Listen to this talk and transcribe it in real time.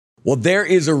Well, there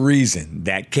is a reason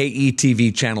that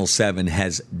KETV Channel 7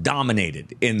 has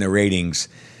dominated in the ratings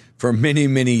for many,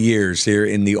 many years here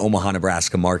in the Omaha,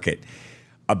 Nebraska market.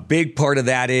 A big part of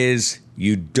that is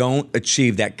you don't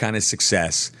achieve that kind of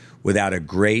success without a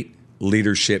great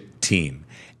leadership team.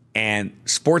 And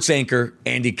sports anchor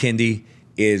Andy Kendeigh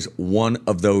is one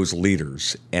of those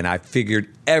leaders. And I figured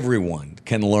everyone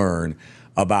can learn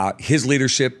about his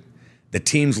leadership, the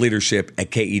team's leadership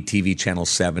at KETV Channel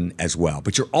 7 as well.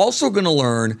 But you're also going to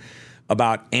learn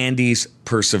about Andy's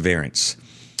perseverance.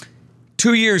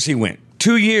 2 years he went.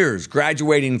 2 years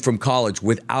graduating from college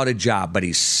without a job, but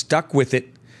he stuck with it,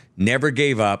 never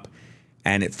gave up,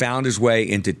 and it found his way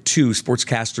into 2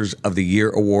 Sportscasters of the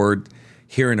Year award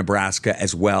here in Nebraska,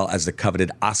 as well as the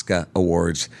coveted OSCA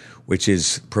awards, which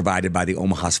is provided by the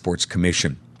Omaha Sports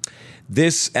Commission.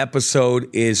 This episode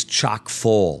is chock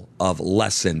full of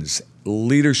lessons,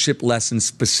 leadership lessons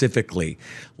specifically,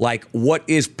 like what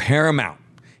is paramount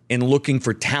in looking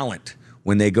for talent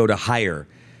when they go to hire,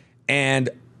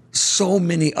 and so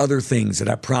many other things that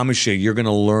I promise you're going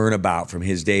to learn about from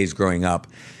his days growing up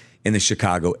in the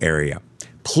Chicago area.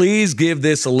 Please give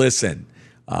this a listen.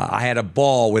 I had a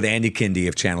ball with Andy Kendeigh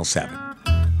of Channel 7.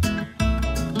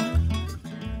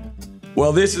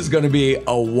 Well, this is going to be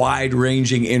a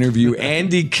wide-ranging interview.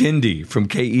 Andy Kendeigh from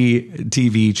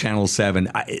KETV Channel 7.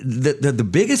 The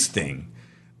biggest thing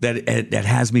that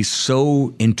has me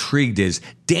so intrigued is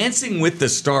Dancing with the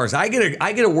Stars. I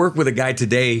get to work with a guy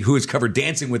today who has covered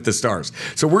Dancing with the Stars.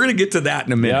 So we're going to get to that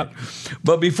in a minute. Yep.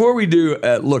 But before we do,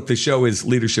 look, the show is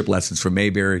Leadership Lessons from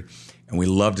Mayberry. And we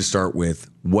love to start with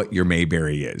what your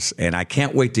Mayberry is. And I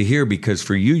can't wait to hear, because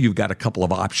for you, you've got a couple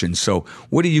of options. So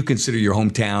what do you consider your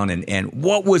hometown, and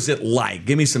what was it like?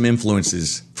 Give me some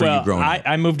influences for you growing up.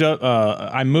 I moved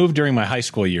during my high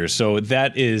school years. So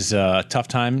that is a tough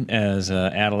time as an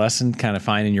adolescent, kind of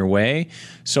finding your way.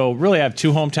 So really I have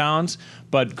 2 hometowns.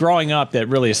 But growing up, that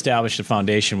really established the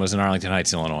foundation was in Arlington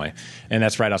Heights, Illinois. And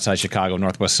that's right outside Chicago,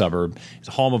 northwest suburb. It's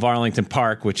the home of Arlington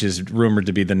Park, which is rumored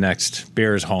to be the next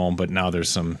Bears home, but now there's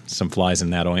some flies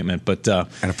in that ointment. But and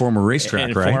a former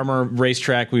racetrack, right? And a former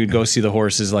racetrack. We would go see the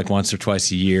horses like once or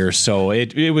twice a year. So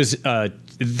it was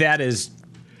that is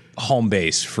home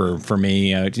base for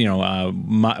me.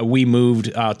 We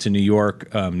moved out to New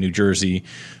York, New Jersey,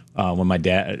 when my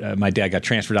dad got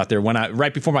transferred out there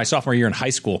right before my sophomore year in high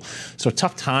school. So a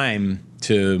tough time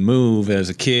to move as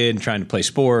a kid, trying to play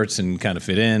sports and kind of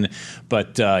fit in.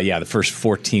 But the first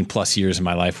 14 plus years of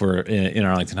my life were in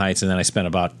Arlington Heights. And then I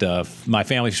spent my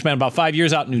family spent about 5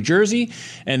 years out in New Jersey.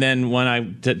 And then when I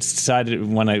decided,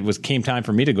 came time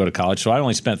for me to go to college, so I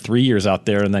only spent 3 years out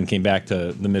there and then came back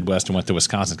to the Midwest and went to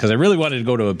Wisconsin because I really wanted to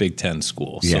go to a Big Ten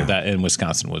school. So and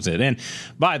Wisconsin was it. And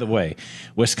by the way,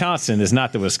 Wisconsin is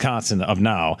not the Wisconsin of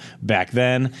now. Back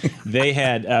then, they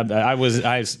had,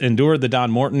 I endured the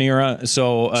Don Morton era.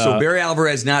 So Barry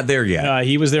Alvarez not there yet.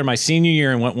 He was there my senior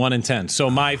year and went 1-10. So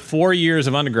my 4 years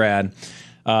of undergrad,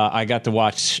 I got to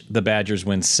watch the Badgers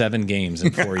win 7 games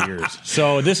in 4 years.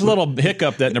 So this little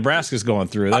hiccup that Nebraska's going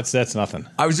through, that's nothing.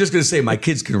 I was just going to say, my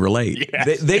kids can relate.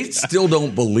 Yes. They still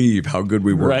don't believe how good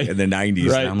we were in the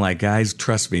 90s. Right. And I'm like, guys,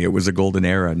 trust me, it was a golden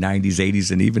era, 90s,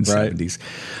 80s, and even 70s.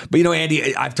 But,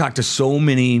 Andy, I've talked to so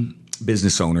many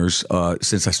business owners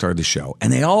since I started the show,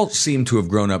 and they all seem to have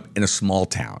grown up in a small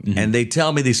town. Mm-hmm. And they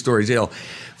tell me these stories,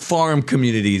 farm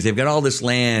communities, they've got all this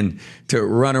land to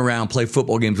run around, play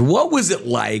football games. What was it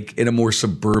like in a more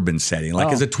suburban setting?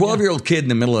 Like as a 12-year-old kid in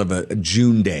the middle of a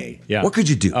June day, what could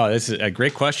you do? Oh, this is a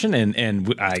great question,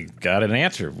 and I got an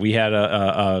answer. We had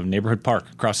a neighborhood park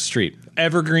across the street,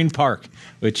 Evergreen Park,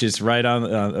 which is right on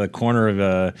the corner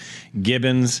of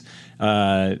Gibbons,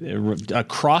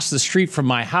 across the street from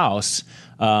my house,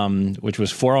 which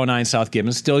was 409 South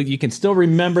Gibbons. You can still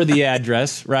remember the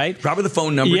address, right? Probably the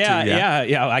phone number, too.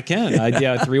 Yeah, I can.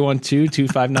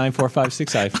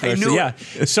 312-259-4565. I knew it.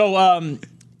 So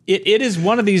it is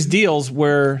one of these deals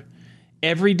where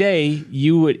every day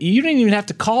you didn't even have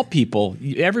to call people.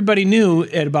 Everybody knew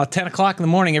at about 10 o'clock in the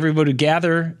morning, everybody would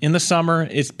gather in the summer.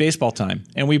 It's baseball time.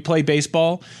 And we played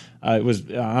baseball. It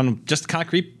was on just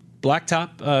concrete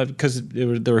blacktop because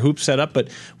there were hoops set up, but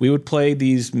we would play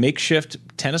these makeshift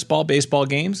tennis ball, baseball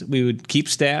games. We would keep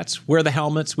stats, wear the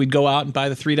helmets. We'd go out and buy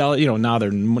the $3, now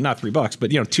they're not $3, but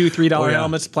 $2-3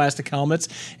 helmets, plastic helmets,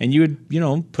 and you would,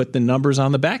 put the numbers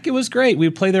on the back. It was great. We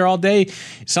would play there all day.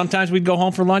 Sometimes we'd go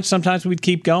home for lunch. Sometimes we'd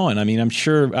keep going. I mean, I'm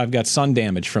sure I've got sun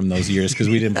damage from those years because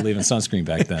we didn't believe in sunscreen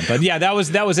back then. But yeah, that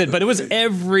was it. But it was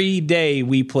every day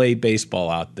we played baseball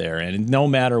out there, and no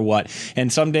matter what.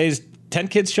 And some days 10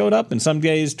 kids showed up, and some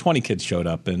days 20 kids showed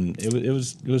up, and it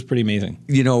was pretty amazing.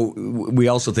 You know, we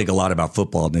also think a lot about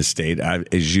football in this state,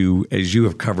 as you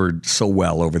have covered so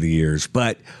well over the years.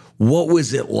 But what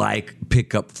was it like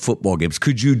pick up football games?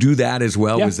 Could you do that as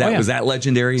well? Yeah. Was that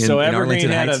legendary in Evergreen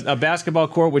Arlington Heights? had a basketball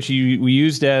court, which we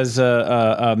used as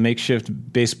a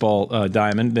makeshift baseball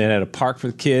diamond. They had a park for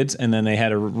the kids, and then they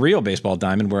had a real baseball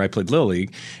diamond where I played Little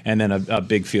League, and then a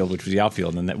big field, which was the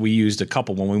outfield. And that we used a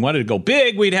couple. When we wanted to go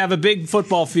big, we'd have a big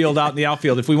football field out in the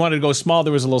outfield. If we wanted to go small,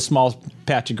 there was a little small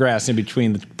patch of grass in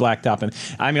between the blacktop. And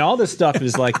I mean, all this stuff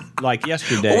is like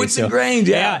yesterday. Oh, it's ingrained,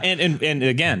 yeah. And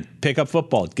again, pick up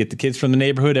football, get the kids from the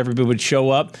neighborhood. Everybody would show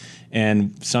up,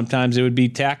 and sometimes it would be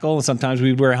tackle, and sometimes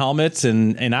we'd wear helmets.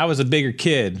 And I was a bigger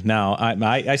kid. Now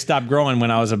I stopped growing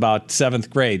when I was about 7th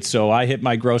grade, so I hit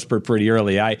my growth spurt pretty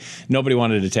early. Nobody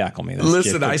wanted to tackle me.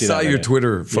 Listen, I saw your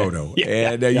Twitter photo,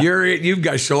 and you've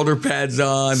got shoulder pads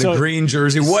on, the green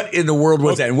jersey. What in the world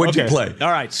was that? And what did you play?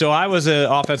 All right, so I was an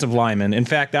offensive lineman. In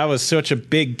fact, I was such a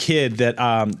big kid that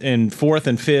in 4th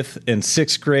and 5th and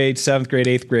 6th grade, 7th grade,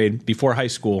 8th grade, before high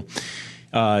school,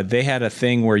 they had a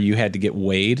thing where you had to get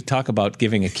weighed. Talk about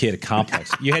giving a kid a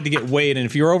complex. You had to get weighed, and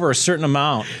if you were over a certain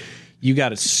amount, you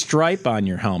got a stripe on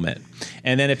your helmet.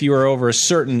 And then if you were over a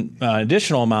certain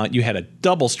additional amount, you had a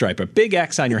double stripe, a big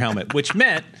X on your helmet, which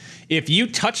meant if you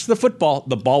touched the football,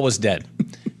 the ball was dead.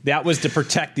 That was to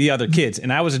protect the other kids.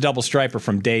 And I was a double striper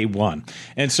from day one.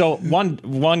 And so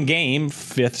one game,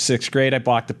 5th, 6th grade, I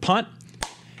blocked a punt.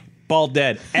 Ball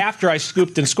dead after I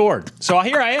scooped and scored. So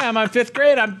here I am. I'm 5th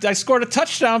grade. I scored a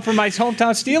touchdown for my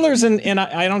hometown Steelers, and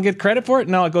I don't get credit for it.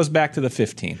 No, it goes back to the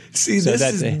 15. See,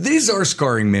 these are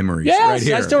scarring memories right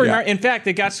here. I still remember. In fact,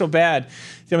 it got so bad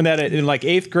that in like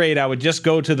 8th grade, I would just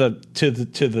go to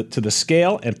the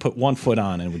scale and put 1 foot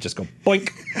on, and it would just go boink.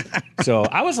 So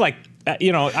I was like,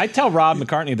 I tell Rob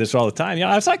McCartney this all the time.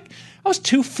 I was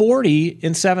 240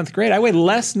 in 7th grade. I weigh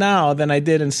less now than I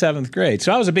did in 7th grade.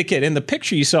 So I was a big kid. In the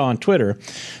picture you saw on Twitter,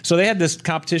 so they had this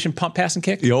competition, pump, pass, and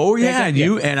kick. Oh, yeah.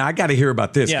 And I got to hear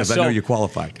about this because I know you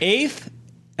qualified.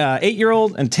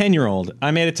 8-year-old and 10-year-old,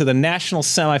 I made it to the national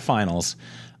semifinals.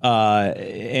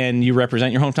 And you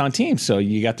represent your hometown team. So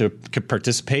you got to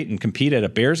participate and compete at a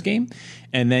Bears game.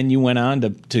 And then you went on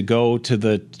to go to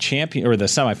the champion or the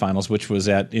semifinals, which was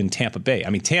in Tampa Bay. I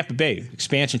mean, Tampa Bay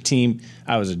expansion team.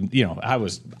 I was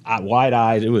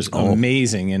wide-eyed. It was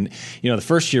amazing. And the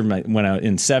first year when I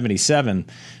in '77,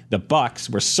 the Bucks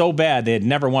were so bad they had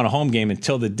never won a home game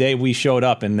until the day we showed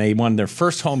up, and they won their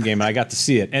first home game, and I got to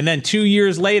see it. And then 2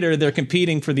 years later, they're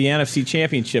competing for the NFC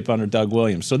Championship under Doug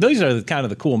Williams. So these are kind of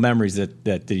the cool memories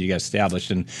that you guys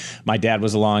established. And my dad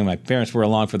was along, my parents were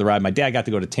along for the ride. My dad got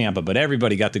to go to Tampa, but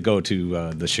everybody got to go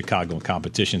to the Chicago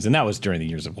competitions, and that was during the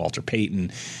years of Walter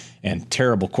Payton and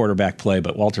terrible quarterback play,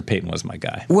 but Walter Payton was my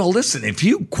guy. Well, listen, if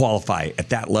you qualify at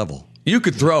that level, you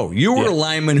could throw. You were a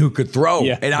lineman who could throw.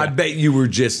 Yeah, and I bet you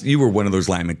were one of those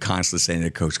linemen constantly saying to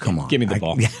the coach, come on. Give me the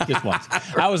ball. Just once.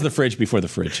 I was the fridge before the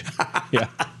fridge. Yeah.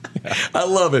 I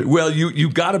love it. Well, you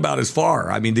got about as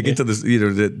far. I mean, to get to this,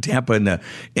 the Tampa and the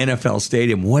NFL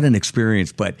stadium, what an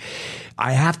experience. But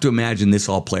I have to imagine this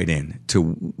all played in to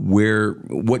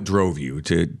what drove you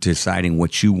to deciding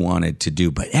what you wanted to do.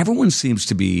 But everyone seems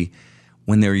to be,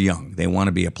 when they're young, they want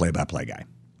to be a play-by-play guy.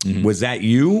 Mm-hmm. Was that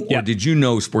you, or did you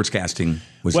know sportscasting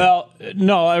was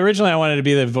no, originally I wanted to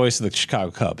be the voice of the Chicago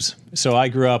Cubs. So I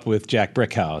grew up with Jack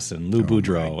Brickhouse and Lou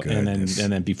Boudreau, and then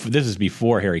this is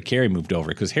before Harry Carey moved over,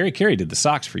 because Harry Carey did the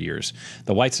Sox for years,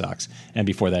 the White Sox, and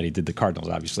before that he did the Cardinals,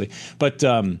 obviously. But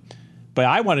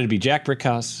I wanted to be Jack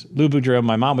Brickhouse, Lou Boudreau.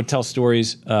 My mom would tell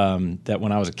stories that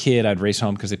when I was a kid, I'd race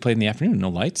home because they played in the afternoon, no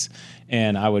lights.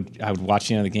 And I would watch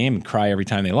the end of the game and cry every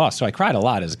time they lost. So I cried a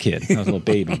lot as a kid. I was a little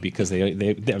baby because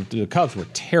the Cubs were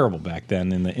terrible back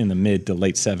then in the mid to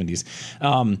late 70s.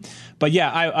 But yeah,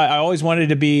 I always wanted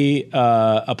to be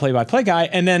a play-by-play guy.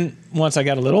 And then once I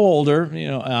got a little older,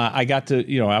 I got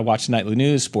to, I watched nightly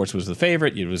news. Sports was the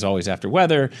favorite. It was always after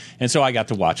weather. And so I got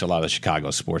to watch a lot of the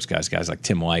Chicago sports guys like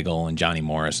Tim Weigel and Johnny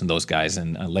Morris and those guys.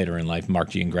 And later in life, Mark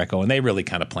Giangreco. And they really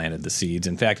kind of planted the seeds.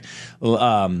 In fact,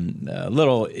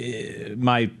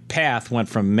 my path went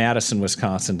from Madison,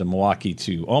 Wisconsin to Milwaukee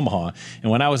to Omaha.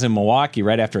 And when I was in Milwaukee,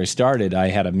 right after I started, I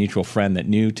had a mutual friend that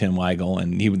knew Tim Weigel,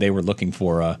 and they were looking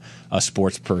for a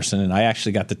sports person. And I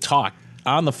actually got to talk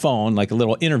on the phone, like a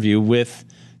little interview with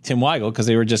Tim Weigel, because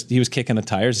he was kicking the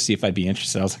tires to see if I'd be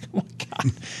interested. I was like, oh my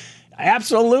God.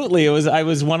 Absolutely. I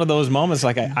was one of those moments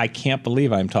like I can't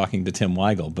believe I'm talking to Tim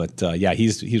Weigel. But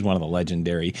he's one of the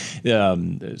legendary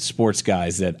sports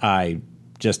guys that I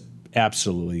just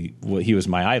absolutely, he was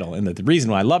my idol. And the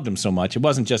reason why I loved him so much, it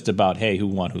wasn't just about, hey, who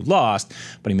won, who lost,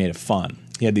 but he made it fun.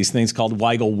 He had these things called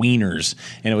Weigel Wieners,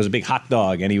 and it was a big hot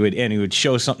dog, and he would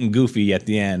show something goofy at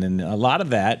the end. And a lot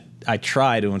of that I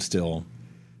try to instill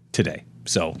today.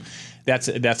 So that's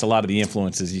a lot of the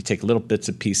influences. You take little bits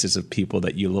and pieces of people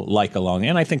that you like along,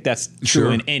 and I think that's true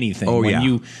in anything. When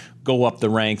you go up the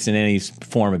ranks in any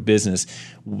form of business,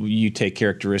 you take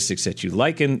characteristics that you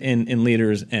like in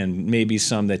leaders and maybe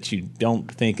some that you don't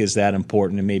think is that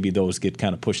important, and maybe those get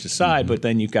kind of pushed aside, but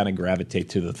then you kind of gravitate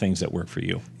to the things that work for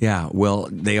you. Yeah, well,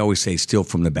 they always say steal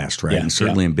from the best, right? And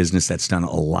certainly in business, that's done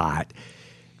a lot.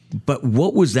 But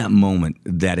what was that moment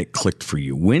that it clicked for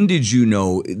you? When did you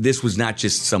know this was not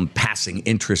just some passing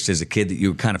interest as a kid that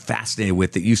you were kind of fascinated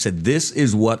with, that you said, this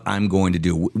is what I'm going to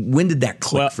do? When did that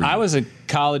click for you? I was a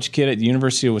college kid at the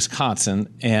University of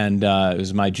Wisconsin, and it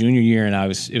was my junior year, and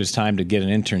it was time to get an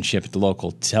internship at the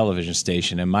local television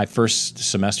station. And my first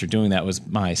semester doing that was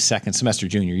my second semester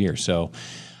junior year. So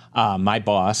my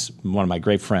boss, one of my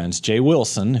great friends, Jay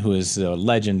Wilson, who is a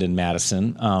legend in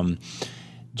Madison,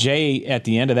 Jay, at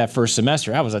the end of that first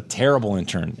semester, I was a terrible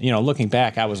intern. Looking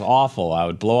back, I was awful. I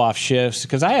would blow off shifts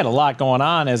because I had a lot going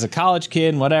on as a college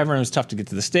kid and whatever, and it was tough to get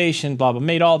to the station, blah, blah,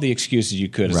 made all the excuses you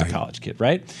could as a college kid,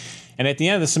 right? And at the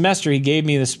end of the semester, he gave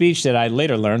me the speech that I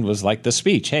later learned was like the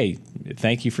speech. Hey,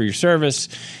 thank you for your service.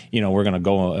 We're going to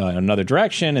go another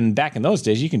direction. And back in those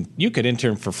days, you could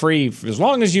intern for free as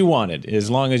long as you wanted, as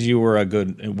long as you were a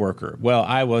good worker. Well,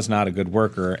 I was not a good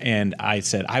worker, and I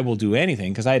said I will do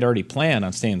anything because I had already planned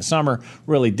on staying the summer,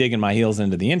 really digging my heels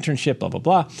into the internship, blah, blah,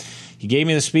 blah. He gave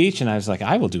me the speech, and I was like,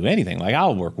 I will do anything. Like,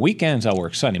 I'll work weekends, I'll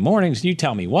work Sunday mornings. You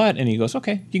tell me what. And he goes,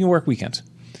 okay, you can work weekends.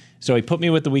 So he put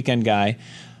me with the weekend guy.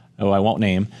 I won't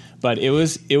name, but it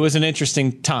was an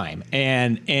interesting time,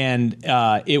 and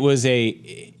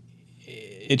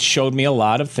it showed me a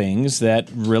lot of things that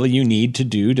really you need to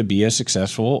do to be a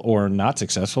successful or not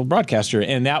successful broadcaster.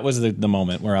 And that was the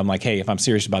moment where I'm like, hey, if I'm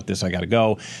serious about this, I got to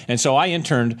go. And so I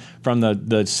interned from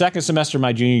the second semester of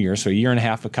my junior year, so a year and a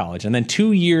half of college, and then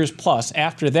 2 years plus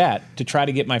after that to try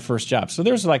to get my first job. So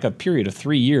there's like a period of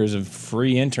 3 years of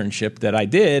free internship that I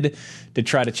did to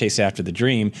try to chase after the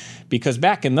dream. Because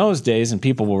back in those days, and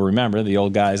people will remember, the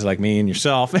old guys like me and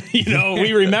yourself,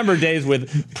 we remember days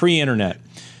with pre-internet.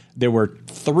 There were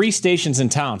 3 stations in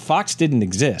town. Fox didn't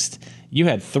exist. You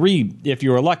had 3, if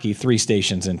you were lucky, 3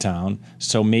 stations in town.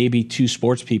 So maybe 2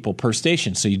 sports people per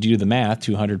station. So you do the math,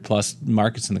 200 plus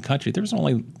markets in the country. There was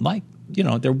only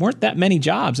there weren't that many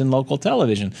jobs in local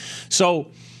television.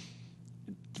 So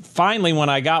finally, when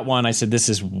I got one, I said, this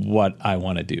is what I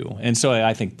want to do. And so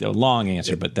I think the long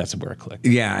answer, but that's where it clicked.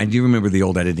 Yeah, and do you remember the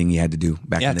old editing you had to do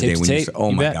back in the day?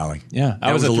 Oh, my golly. Yeah,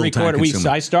 I was a 3/4 week.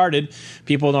 I started,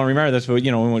 people don't remember this, but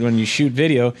when you shoot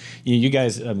video, you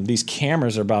guys, these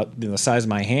cameras are about the size of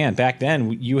my hand. Back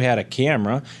then, you had a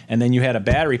camera, and then you had a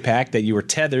battery pack that you were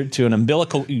tethered to an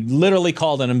umbilical, literally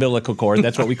called an umbilical cord,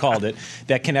 that's what we called it,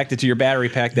 that connected to your battery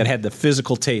pack that had the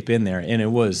physical tape in there,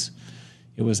 and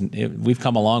we've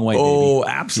come a long way, baby. Oh,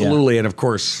 absolutely. Yeah. And of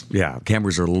course,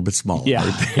 cameras are a little bit smaller. Yeah,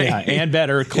 and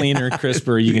better, cleaner,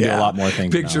 crisper. You can do a lot more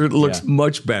things. Picture looks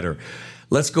much better.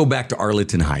 Let's go back to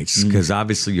Arlington Heights, because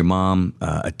obviously your mom,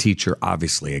 a teacher,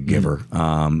 obviously a giver.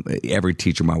 Every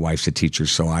teacher, my wife's a teacher,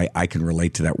 so I can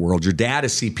relate to that world. Your dad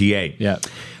is CPA. Yeah.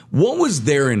 What was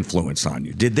their influence on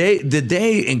you? Did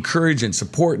they encourage and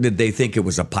support? Did they think it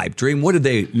was a pipe dream? What did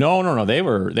they? No. They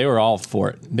were all for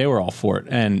it. They were all for it.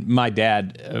 And my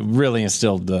dad really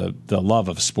instilled the love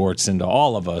of sports into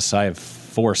all of us. I have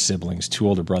 4 siblings, 2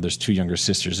 older brothers, 2 younger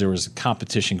sisters. There was a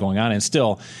competition going on, and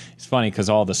still, it's funny because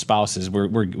all the spouses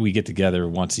we get together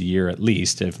once a year at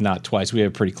least, if not twice. We have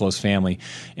a pretty close family,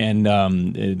 and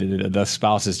the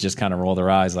spouses just kind of roll their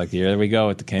eyes like, "Here we go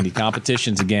at the Kendeigh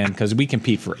competitions again," because we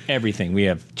compete for everything. We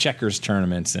have checkers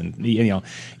tournaments, and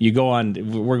you go on.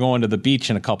 We're going to the beach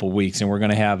in a couple weeks, and we're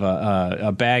going to have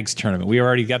a bags tournament. We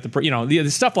already got the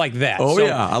stuff like that. Oh, so,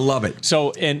 yeah, I love it.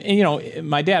 So and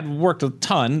my dad worked a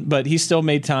ton, but he still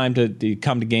made time to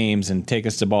come to games and take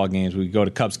us to ball games. We'd go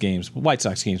to Cubs games, White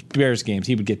Sox games, Bears games.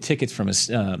 He would get tickets from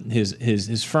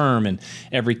his firm, and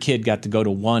every kid got to go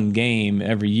to one game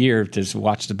every year to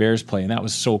watch the Bears play, and that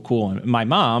was so cool. And my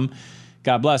mom,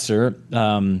 God bless her,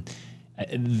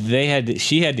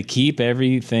 she had to keep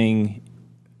everything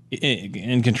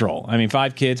in control. I mean,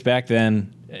 5 kids back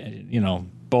then,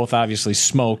 both obviously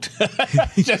smoked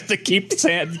just to keep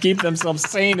themselves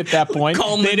sane at that point.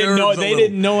 They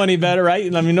didn't know any better,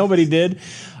 right? I mean, nobody did.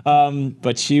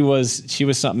 But she was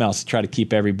something else to try to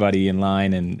keep everybody in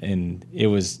line, and it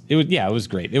was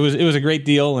great. It was a great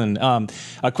deal. And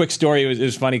a quick story. It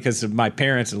was funny because my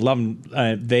parents love them.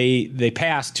 They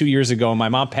passed 2 years ago. My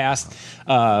mom passed.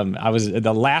 I was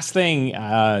the last thing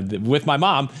with my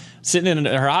mom sitting in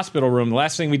her hospital room. The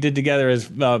last thing we did together as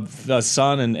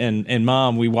son and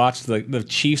mom, we watched the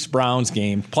Chiefs Browns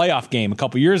game, playoff game, a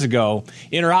couple years ago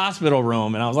in her hospital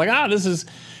room, and I was like,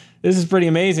 this is pretty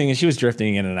amazing. And she was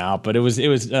drifting in and out, but it was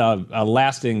a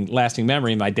lasting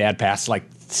memory. My dad passed like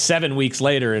 7 weeks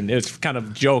later, and it was kind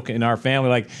of a joke in our family.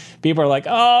 Like, people are like,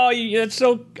 "Oh, it's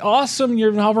so awesome!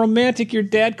 How romantic! Your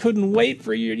dad couldn't wait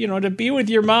for you, to be with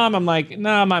your mom." I'm like,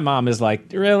 "No, my mom is like,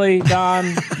 really,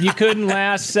 Don? You couldn't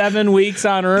last 7 weeks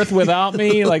on Earth without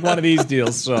me?" Like one of these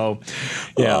deals. So,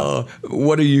 yeah,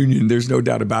 what a union! There's no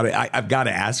doubt about it. I've got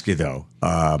to ask you though.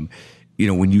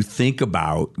 When you think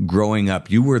about growing up,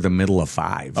 you were the middle of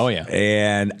five. Oh, yeah.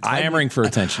 And clamoring for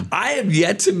attention. I have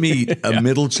yet to meet a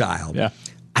middle child. Yeah.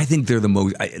 I think they're the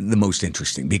most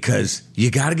interesting because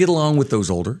you got to get along with those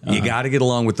older. You got to get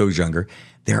along with those younger.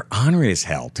 They're ornery as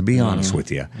hell, to be honest with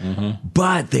you.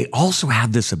 But they also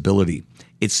have this ability,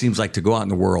 it seems like, to go out in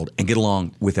the world and get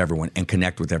along with everyone and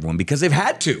connect with everyone because they've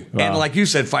had to. Wow. And like you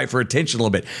said, fight for attention a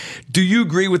little bit. Do you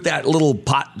agree with that little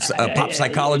pop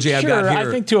psychology I've got here?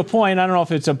 I think to a point. I don't know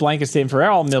if it's a blanket statement for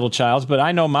all middle childs, but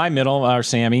I know my middle,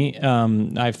 Sammy,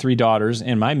 I have 3 daughters,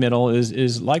 and my middle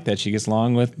is like that. She gets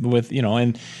along with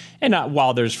and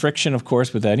while there's friction, of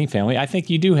course, with any family, I think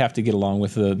you do have to get along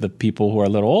with the people who are a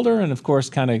little older and, of course,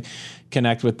 kind of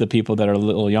connect with the people that are a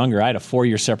little younger. I had a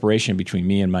 4-year separation between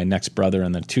me and my next brother,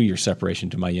 and then 2-year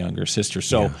separation to my younger sister.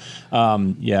 So,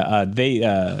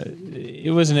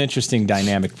 it was an interesting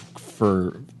dynamic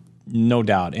for no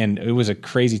doubt, and it was a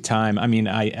crazy time. I mean,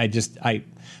 I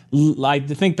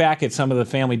think back at some of the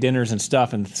family dinners and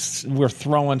stuff, and we're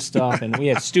throwing stuff, and we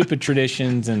had stupid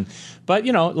traditions, but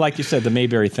like you said, the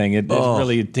Mayberry thing, it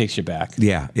really takes you back.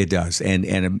 Yeah, it does,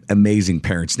 and amazing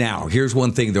parents. Now, here's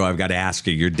one thing though I've got to ask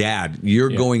you. Your dad, you're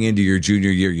going into your junior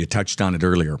year. You touched on it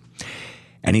earlier.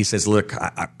 And he says, "Look,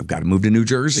 I've got to move to New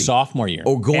Jersey." Sophomore year.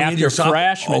 Going after into your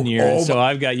freshman year. So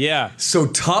I've got, So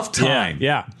tough time.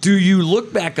 Yeah. Do you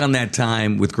look back on that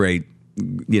time with great,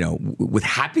 with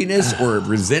happiness or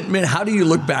resentment? How do you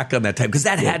look back on that time? Because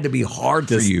that had to be hard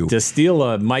for you. To steal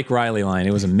a Mike Riley line,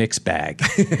 it was a mixed bag.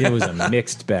 It was a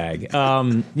mixed bag.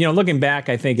 Looking back,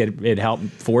 I think it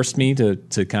helped force me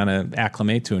to kind of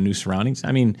acclimate to a new surroundings.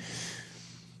 I mean,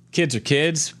 kids are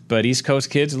kids, but East Coast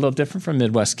kids are a little different from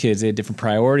Midwest kids. They had different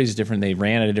priorities, they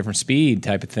ran at a different speed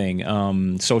type of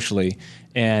thing socially.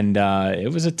 And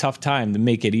it was a tough time. To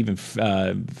make it even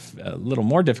a little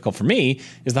more difficult for me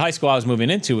is the high school I was moving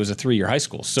into was a 3-year high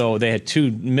school. So they had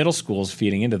 2 middle schools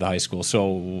feeding into the high school.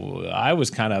 So I was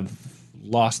kind of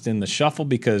lost in the shuffle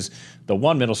because the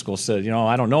one middle school said,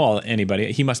 I don't know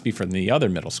anybody. He must be from the other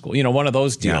middle school. One of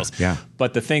those deals. Yeah.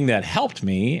 But the thing that helped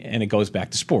me, and it goes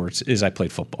back to sports, is I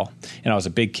played football. And I was a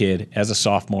big kid. As a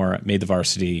sophomore, made the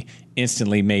varsity,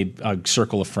 instantly made a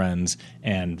circle of friends.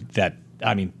 And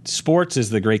sports is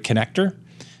the great connector.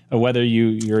 Whether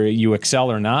you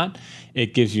excel or not,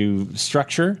 it gives you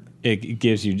structure. It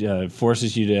gives you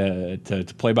forces you to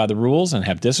play by the rules and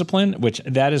have discipline, which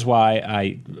that is why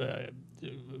I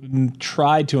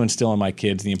tried to instill in my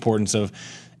kids the importance of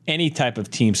any type of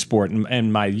team sport.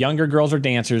 And my younger girls are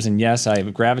dancers, and yes,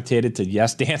 I've gravitated to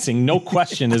dancing, no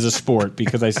question, is a sport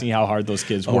because I see how hard those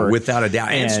kids work. Without a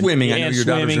doubt. And swimming. I know your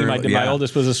daughters are... My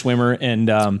oldest was a swimmer. And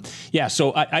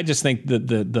so I just think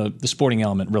the sporting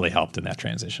element really helped in that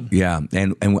transition. Yeah,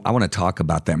 and I want to talk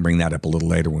about that and bring that up a little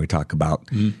later when we talk about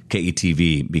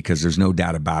KETV, because there's no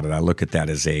doubt about it. I look at that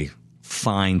as a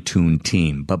fine-tuned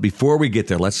team. But before we get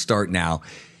there, let's start now.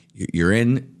 You're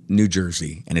in New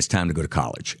Jersey, and it's time to go to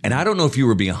college. And I don't know if you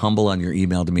were being humble on your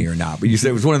email to me or not, but you said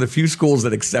it was one of the few schools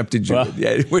that accepted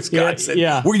you. Wisconsin.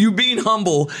 Yeah. Were you being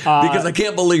humble? Because I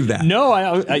can't believe that. No,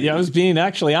 I was being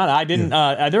actually honest. I didn't.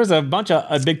 There was a bunch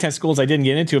of Big Ten schools I didn't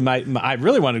get into. I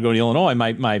really wanted to go to Illinois.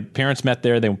 My parents met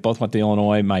there. They both went to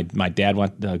Illinois. My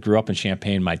dad grew up in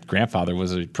Champaign. My grandfather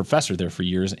was a professor there for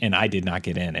years, and I did not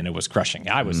get in, and it was crushing.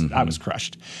 I was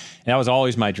crushed. And that was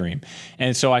always my dream.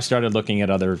 And so I started looking at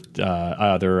other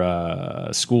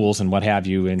schools and what have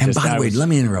you. And by the way, let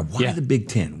me interrupt. Why Yeah. the Big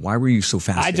Ten? Why were you so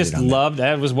fascinated? I just on that? loved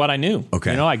that. Was what I knew.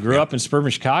 Okay. I grew up in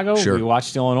suburban Chicago. Sure. We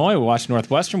watched Illinois. We watched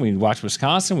Northwestern. We watched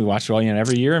Wisconsin. We watched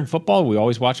every year in football. We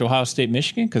always watched Ohio State,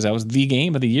 Michigan, because that was the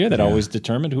game of the year that always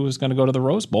determined who was going to go to the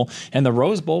Rose Bowl. And the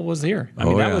Rose Bowl was here. I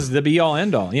mean, that was the be-all,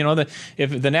 end-all.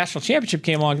 If the national championship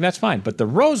came along, that's fine. But the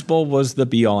Rose Bowl was the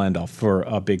be-all, end-all for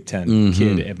a Big Ten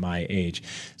kid at my age.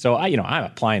 So, I'm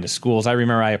applying to schools. I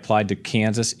remember I applied to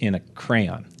Kansas in a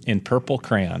crayon, in purple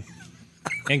crayon,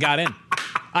 and got in.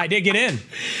 I did get in,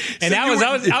 and so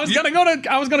I was gonna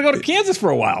go to Kansas for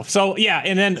a while. So yeah,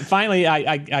 and then finally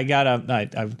I got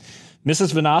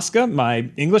Mrs. Vanoska, my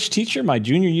English teacher, my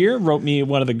junior year, wrote me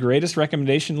one of the greatest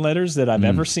recommendation letters that I've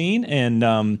ever seen,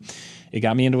 and it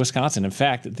got me into Wisconsin. In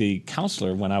fact, the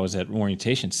counselor when I was at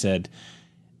orientation said,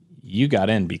 "You got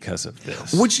in because of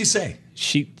this." What'd she say?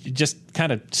 She just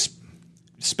kind of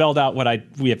spelled out what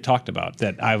we have talked about,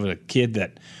 that I was a kid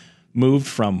that moved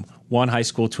from one high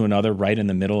school to another right in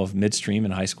the middle of midstream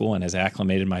in high school, and has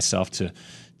acclimated myself to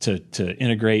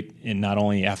integrate in not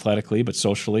only athletically but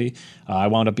socially. I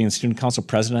wound up being student council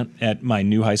president at my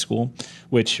new high school,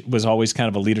 which was always kind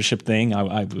of a leadership thing.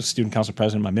 I was student council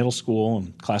president in my middle school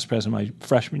and class president my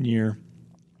freshman year.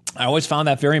 I always found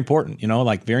that very important,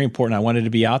 very important. I wanted to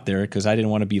be out there because I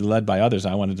didn't want to be led by others.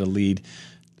 I wanted to lead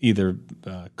either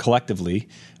collectively,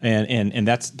 and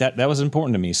that was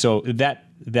important to me. So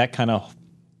that kind of,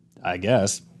 I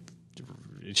guess,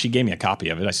 she gave me a copy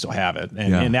of it. I still have it,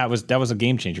 and that was a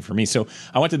game changer for me. So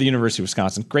I went to the University of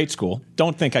Wisconsin, great school.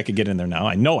 Don't think I could get in there now.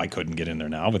 I know I couldn't get in there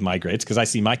now with my grades because I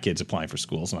see my kids applying for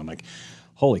schools, and I'm like,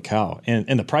 holy cow!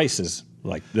 And the prices.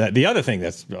 Like the other thing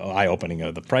that's eye-opening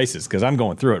are the prices, because I'm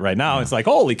going through it right now. It's like,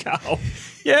 holy cow.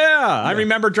 I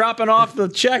remember dropping off the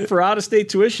check for out-of-state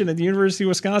tuition at the University of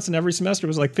Wisconsin every semester. It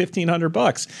was like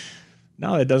 $1,500.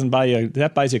 Now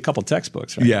that buys you a couple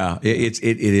textbooks, right? Yeah, it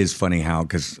is funny how,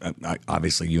 because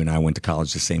obviously you and I went to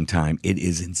college the same time. It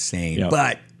is insane. Yep.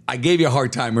 But I gave you a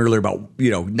hard time earlier about,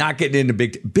 not getting into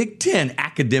Big Ten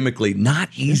academically, not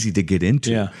easy to get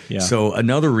into. Yeah. So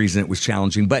another reason it was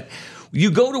challenging. But you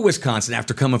go to Wisconsin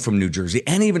after coming from New Jersey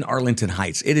and even Arlington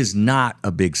Heights. It is not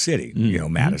a big city,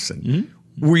 Madison.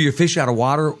 Mm-hmm. Were you a fish out of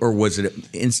water, or was it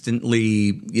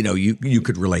instantly, you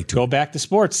could relate to it? Go back to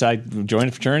sports. I joined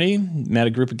a fraternity, met a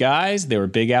group of guys. They were a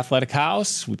big athletic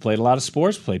house. We played a lot of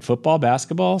sports, played football,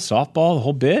 basketball, softball, the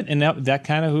whole bit. And that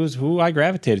kind of was who I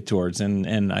gravitated towards.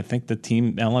 And I think the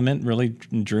team element really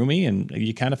drew me, and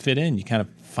you kind of fit in. You kind of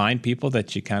find people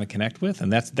that you kind of connect with.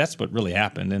 And that's what really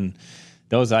happened. And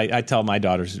those, I tell my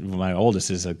daughters, my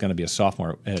oldest is going to be a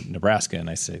sophomore at Nebraska, and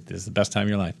I say, this is the best time of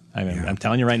your life. I'm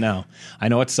telling you right now. I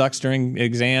know it sucks during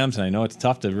exams, and I know it's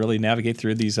tough to really navigate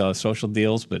through these social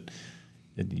deals, but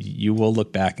you will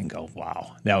look back and go,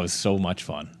 wow, that was so much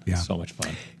fun. Yeah. So much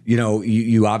fun.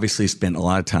 You obviously spent a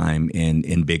lot of time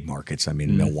in big markets. I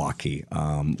mean, Milwaukee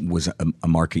was a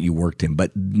market you worked in,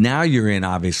 but now you're in,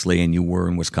 obviously, and you were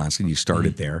in Wisconsin. You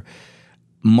started there.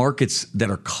 Markets that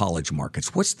are college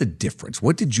markets, what's the difference?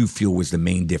 What did you feel was the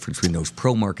main difference between those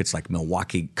pro markets like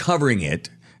Milwaukee, covering it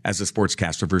as a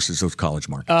sportscaster, versus those college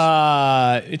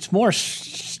markets? It's more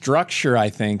structure,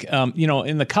 I think.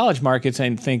 In the college markets,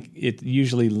 I think it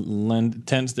usually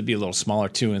tends to be a little smaller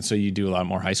too, and so you do a lot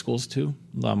more high schools too,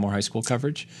 a lot more high school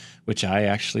coverage, which I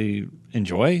actually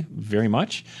enjoy very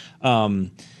much.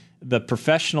 The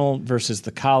professional versus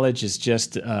the college is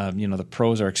just, the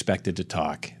pros are expected to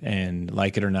talk, and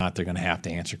like it or not, they're going to have to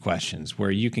answer questions,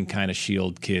 where you can kind of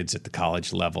shield kids at the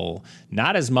college level,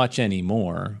 not as much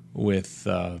anymore with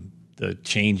the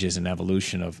changes and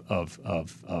evolution of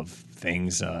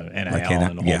things, NIL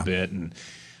and the whole bit, and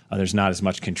there's not as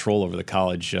much control over the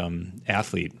college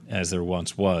athlete as there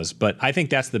once was. But I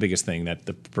think that's the biggest thing, that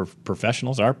the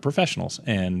professionals are professionals,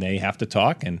 and they have to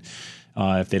talk, and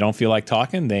if they don't feel like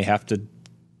talking, they have to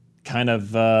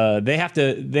they have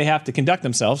to conduct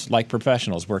themselves like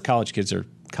professionals, where college kids are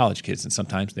college kids, and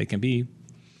sometimes they can be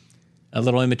a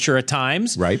little immature at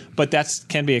times. Right. But that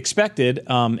can be expected,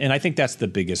 and I think that's the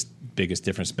biggest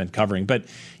difference been covering. But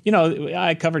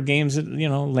I covered games at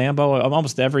Lambeau,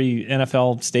 almost every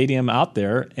NFL stadium out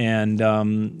there, and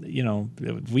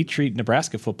we treat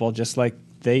Nebraska football just like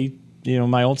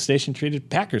my old station treated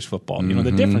Packers football.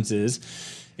 The difference is,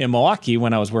 in Milwaukee,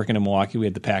 when I was working in Milwaukee, we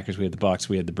had the Packers, we had the Bucks,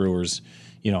 we had the Brewers,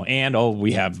 and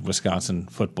we have Wisconsin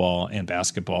football and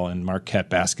basketball and Marquette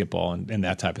basketball and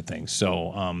that type of thing.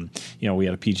 So, we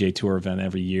had a PGA Tour event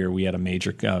every year. We had a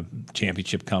major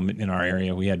championship come in our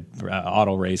area. We had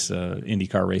auto race,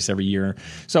 IndyCar race every year.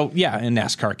 So, and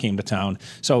NASCAR came to town.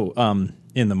 So,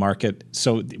 in the market,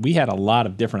 so we had a lot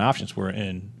of different options. We're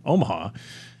in Omaha.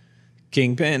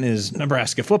 kingpin is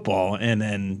Nebraska football. And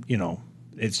then,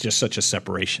 it's just such a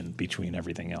separation between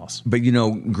everything else. But,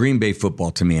 Green Bay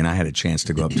football to me, and I had a chance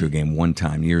to go up to a game one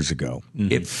time years ago,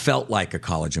 it felt like a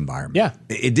college environment. Yeah.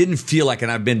 It didn't feel like,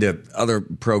 and I've been to other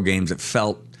pro games, it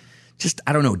felt just,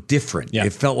 I don't know, different. Yeah.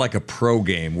 It felt like a pro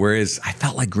game, whereas I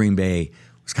felt like Green Bay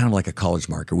was kind of like a college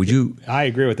market. Would you? I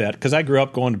agree with that, because I grew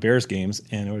up going to Bears games,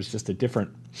 and it was just a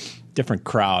different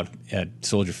crowd at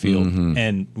Soldier Field.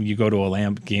 And you go to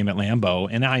a game at Lambeau,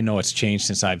 and I know it's changed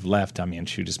since I've left. I mean,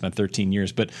 shoot, it's been 13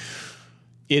 years, but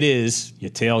it is, you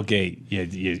tailgate,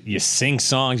 you sing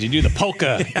songs, you do the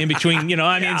polka in between,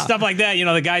 stuff like that.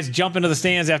 The guys jump into the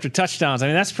stands after touchdowns. I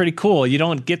mean, that's pretty cool. You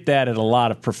don't get that at a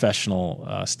lot of professional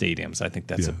stadiums. I think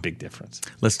that's a big difference.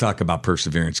 Let's talk about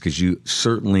perseverance, because you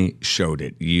certainly showed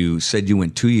it. You said you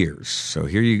went 2 years. So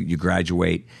here you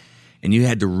graduate. And you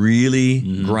had to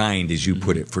really grind, as you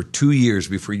put it, for 2 years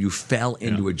before you fell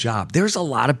into a job. There's a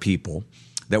lot of people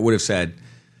that would have said,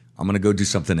 I'm going to go do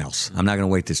something else. I'm not going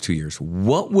to wait this 2 years.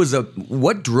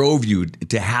 What drove you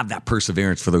to have that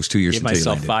perseverance for those 2 years? I gave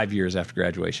myself 5 years after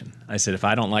graduation. I said, if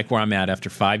I don't like where I'm at after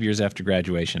 5 years after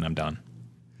graduation, I'm done.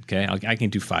 Okay, I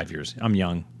can do 5 years. I'm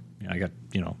young.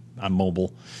 I'm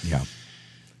mobile. Yeah.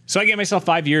 So I gave myself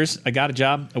 5 years. I got a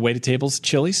job, a waited tables,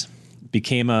 Chili's.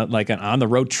 Became an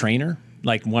on-the-road trainer,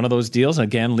 like one of those deals,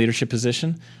 again, leadership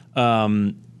position,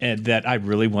 and that I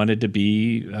really wanted to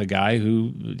be a guy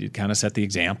who kind of set the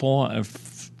example,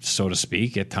 so to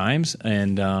speak, at times.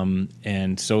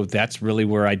 And so that's really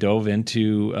where I dove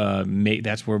into,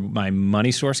 that's where my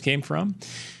money source came from.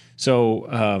 So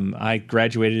I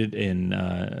graduated in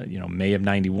May of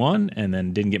 91, and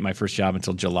then didn't get my first job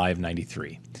until July of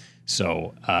 93.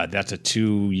 So that's a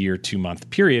 2 year, 2 month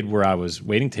period where I was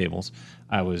waiting tables.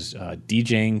 I was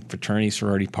DJing fraternity,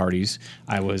 sorority parties.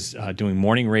 I was doing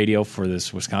morning radio for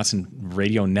this Wisconsin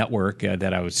radio network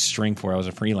that I would string for. I was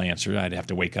a freelancer. I'd have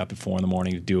to wake up at 4 a.m.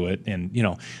 to do it. And,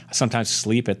 sometimes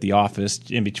sleep at the office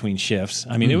in between shifts.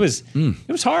 I mean, it was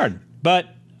hard. But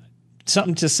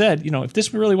something just said, if this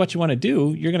is really what you want to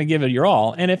do, you're going to give it your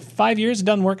all. And if 5 years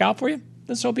doesn't work out for you,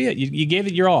 then so be it. You gave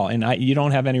it your all. And you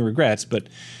don't have any regrets. But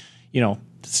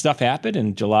stuff happened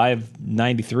in July of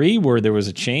 93 where there was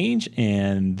a change,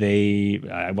 and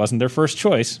I wasn't their first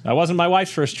choice. I wasn't my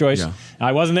wife's first choice. Yeah.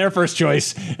 I wasn't their first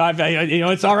choice.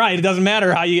 It's all right. It doesn't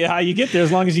matter how you get there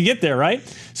as long as you get there, right?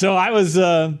 So I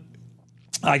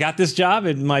got this job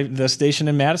at the station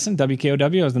in Madison,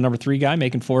 WKOW. I was the number 3 guy,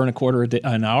 making $4.25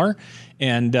 an hour,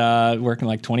 and working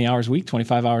like 20 hours a week,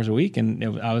 25 hours a week,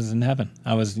 and I was in heaven.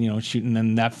 I was, shooting.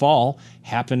 And that fall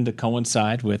happened to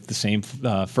coincide with the same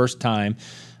first time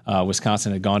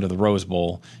Wisconsin had gone to the Rose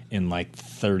Bowl in like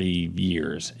 30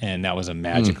 years, and that was a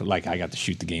magical. Like, I got to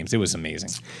shoot the games. It was amazing.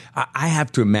 I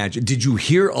have to imagine. Did you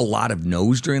hear a lot of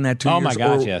no's during that 2 years? Oh my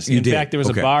gosh, yes. In fact, there was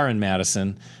a bar in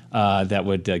Madison that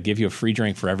would give you a free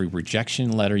drink for every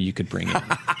rejection letter you could bring in.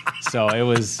 So it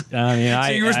was. So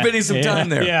you were spending some time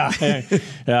there.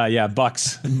 Yeah.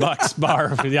 Bucks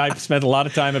bar. I spent a lot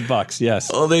of time at Bucks.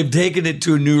 Yes. Oh, they've taken it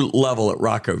to a new level at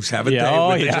Rocco's, haven't they?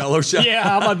 With the Jell-O shot. Yeah.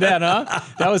 How about that, huh?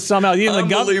 That was somehow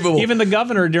even the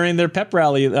governor during their pep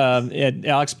rally at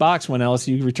Alex Box when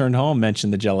LSU returned home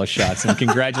mentioned the Jell-O shots and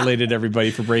congratulated everybody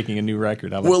for breaking a new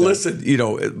record.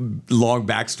 Listen, long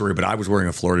backstory, but I was wearing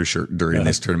a Florida shirt during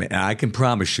this tournament, and I can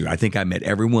promise you, I think I met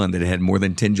everyone that had more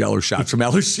than 10 Jell-O shots from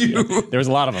LSU. There was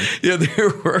a lot of them. Yeah, there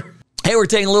were. Hey, we're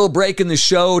taking a little break in the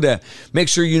show to make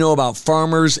sure you know about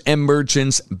Farmers and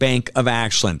Merchants Bank of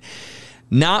Ashland.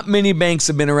 Not many banks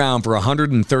have been around for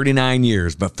 139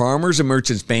 years, but Farmers and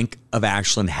Merchants Bank of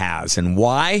Ashland has. And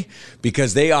why?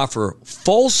 Because they offer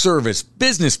full-service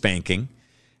business banking,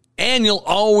 and you'll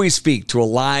always speak to a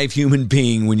live human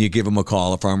being when you give them a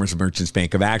call at Farmers and Merchants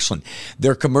Bank of Ashland.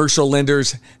 They're commercial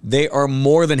lenders. They are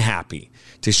more than happy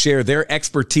to share their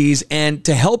expertise and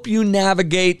to help you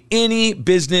navigate any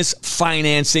business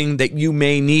financing that you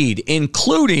may need,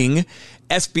 including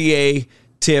SBA,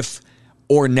 TIF,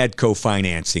 or Nedco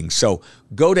financing. So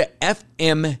go to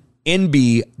fmnb.com.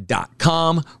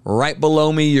 Right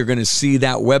below me, you're going to see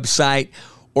that website,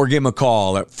 or give them a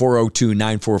call at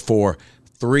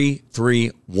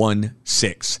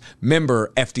 402-944-3316.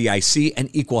 Member FDIC and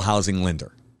equal housing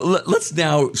lender. Let's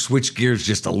now switch gears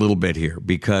just a little bit here,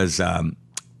 because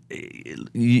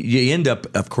you end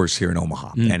up, of course, here in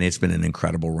Omaha, and it's been an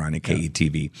incredible run at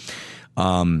KETV.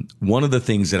 One of the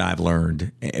things that I've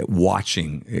learned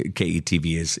watching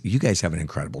KETV is you guys have an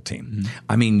incredible team.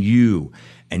 I mean, you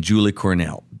and Julie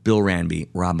Cornell, Bill Ranby,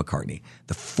 Rob McCartney,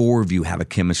 the four of you have a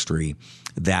chemistry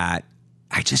that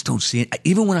I just don't see it.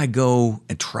 Even when I go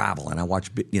and travel and I watch,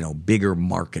 bigger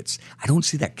markets, I don't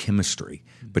see that chemistry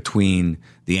between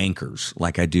the anchors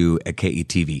like I do at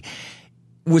KETV.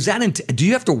 Was that? Do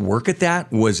you have to work at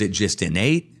that? Was it just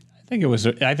innate? I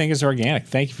think it's organic.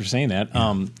 Thank you for saying that.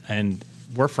 Yeah. And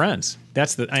we're friends.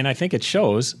 And I think it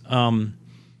shows.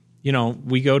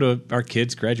 We go to our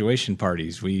kids' graduation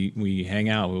parties. We hang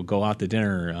out. We'll go out to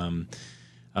dinner.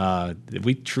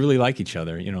 We truly like each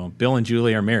other. Bill and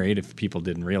Julie are married, if people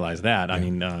didn't realize that. Yeah. I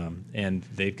mean, and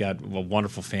they've got a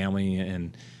wonderful family,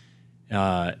 and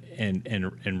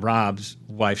Rob's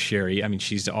wife, Sherry, I mean,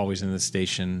 she's always in the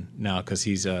station now because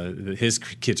his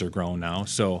kids are grown now.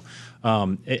 So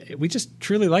we just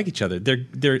truly like each other.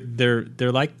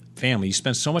 They're like family. You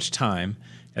spend so much time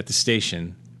at the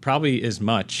station, probably as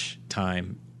much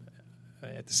time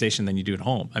at the station than you do at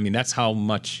home. I mean, that's how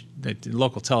much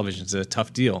local television is a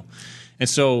tough deal. And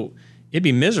so it'd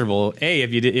be miserable, A,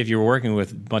 if you were working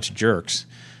with a bunch of jerks,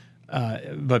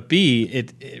 but B,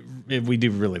 we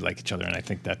do really like each other, and I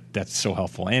think that's so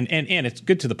helpful. And it's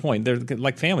good to the point. They're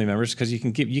like family members because you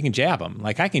can jab them.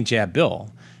 Like I can jab Bill,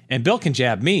 and Bill can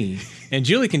jab me, and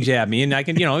Julie can jab me, and I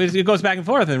can, it goes back and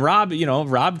forth. And Rob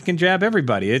can jab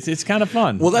everybody. It's kind of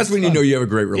fun. Well, that's when you know you have a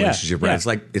great relationship, right?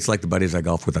 Yeah. It's like the buddies I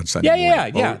golf with on Sunday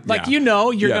morning. Yeah. Like you're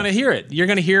going to hear it. You're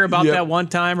going to hear about that one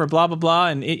time or blah blah blah,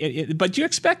 and but you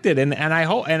expect it, and I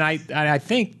hope, and I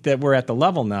think that we're at the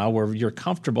level now where you're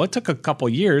comfortable. It took a couple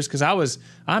years because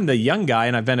I'm the young guy,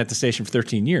 and I've been at the station for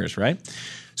 13 years, right?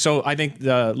 So I think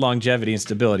the longevity and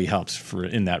stability helps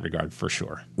in that regard for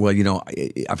sure. Well,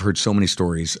 I've heard so many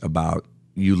stories about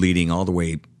you leading all the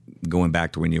way going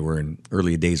back to when you were in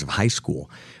early days of high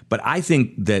school. But I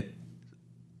think that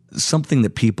something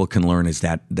that people can learn is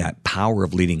that power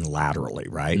of leading laterally,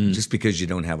 right? Just because you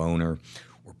don't have owner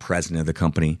or president of the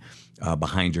company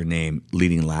behind your name,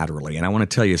 leading laterally. And I want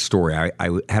to tell you a story. I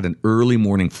had an early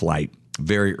morning flight.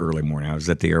 Very early morning. I was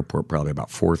at the airport probably about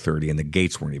 4:30, and the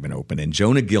gates weren't even open. And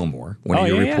Jonah Gilmore, one of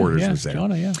your reporters, was there.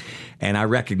 Jonah, yeah. And I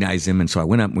recognized him, and so I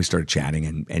went up and we started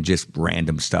chatting and just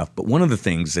random stuff. But one of the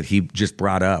things that he just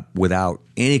brought up without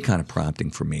any kind of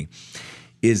prompting from me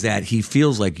is that he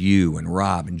feels like you and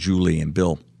Rob and Julie and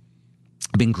Bill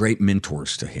have been great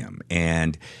mentors to him.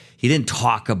 And he didn't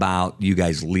talk about you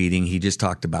guys leading. He just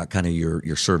talked about kind of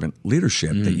your servant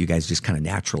leadership that you guys just kind of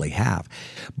naturally have.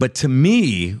 But to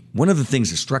me, one of the things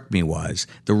that struck me was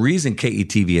the reason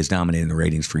KETV has dominated the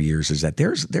ratings for years is that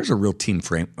there's a real team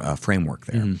framework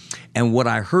there. And what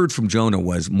I heard from Jonah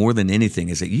was more than anything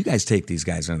is that you guys take these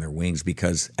guys under their wings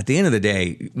because at the end of the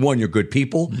day, one, you're good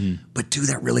people, but two,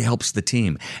 that really helps the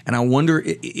team. And I wonder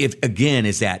if again,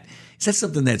 is that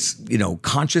something that's,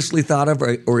 consciously thought of,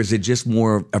 or is it just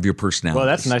more of your personality? Well,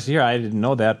 that's nice to hear. I didn't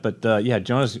know that. But,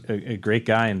 Jonah's a great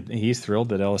guy, and he's thrilled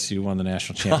that LSU won the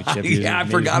national championship. I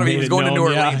forgot him. He was going to New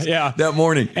Orleans that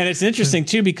morning. And it's interesting,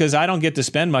 too, because I don't get to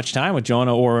spend much time with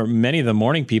Jonah or many of the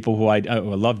morning people who I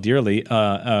love dearly.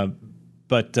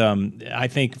 But I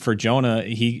think for Jonah,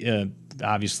 he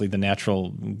obviously the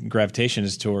natural gravitation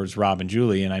is towards Rob and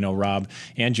Julie, and I know Rob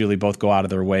and Julie both go out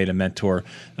of their way to mentor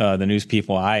the news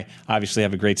people. I obviously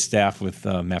have a great staff with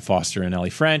Matt Foster and Ellie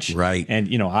French, right? And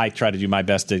I try to do my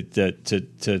best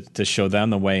to show them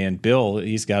the way. And Bill,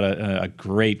 he's got a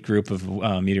great group of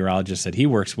meteorologists that he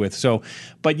works with. So,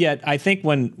 but yet I think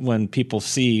when people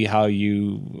see how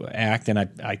you act, and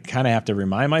I kind of have to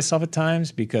remind myself at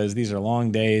times because these are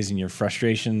long days and your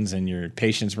frustrations and your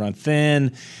patience run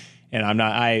thin. And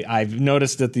I've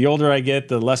noticed that the older I get,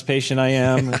 the less patient I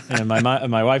am. And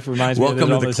my wife reminds me of this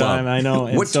all the time. I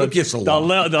know. What took you so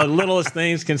long? The littlest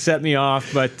things can set me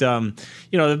off. But,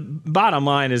 the bottom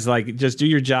line is like, just do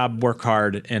your job, work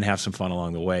hard, and have some fun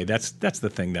along the way. That's the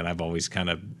thing that I've always kind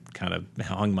of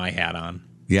hung my hat on.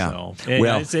 Yeah. So,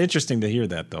 it's interesting to hear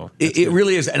that, though. It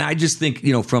really is. And I just think,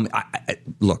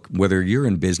 look, whether you're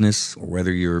in business or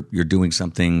whether you're doing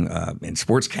something in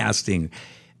sportscasting,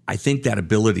 I think that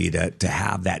ability to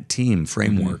have that team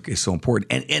framework is so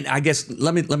important. And I guess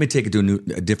let me take it to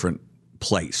a different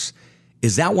place.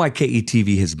 Is that why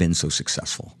KETV has been so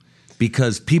successful?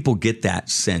 Because people get that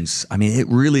sense. I mean, it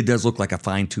really does look like a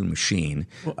fine-tuned machine,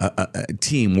 a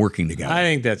team working together. I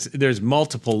think there's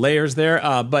multiple layers there,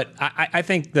 but I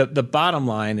think the bottom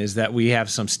line is that we have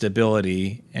some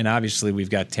stability, and obviously we've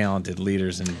got talented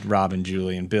leaders in Rob and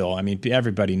Julie and Bill. I mean,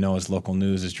 everybody knows local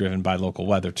news is driven by local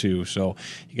weather too, so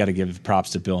you got to give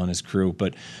props to Bill and his crew.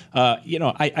 But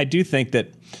I do think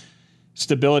that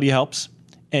stability helps.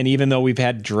 And even though we've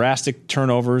had drastic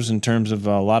turnovers in terms of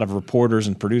a lot of reporters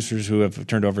and producers who have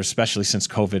turned over, especially since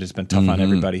COVID, it's been tough on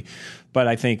everybody. But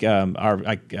I think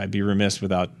I'd be remiss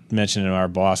without mentioning our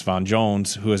boss, Vaughn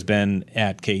Jones, who has been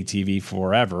at KETV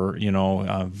forever.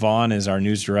 Vaughn is our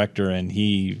news director, and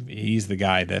he's the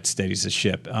guy that steadies the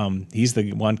ship. He's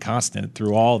the one constant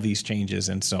through all these changes,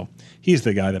 and so he's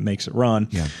the guy that makes it run.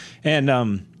 Yeah.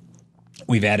 And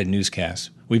we've added newscasts.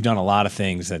 We've done a lot of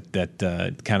things that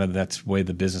kind of that's the way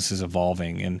the business is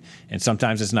evolving, and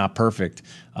sometimes it's not perfect.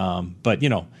 But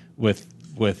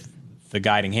with the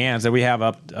guiding hands that we have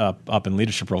up in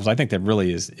leadership roles, I think that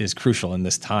really is crucial in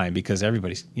this time, because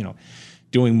everybody's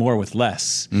doing more with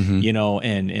less,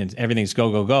 and everything's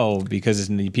go, because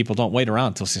people don't wait around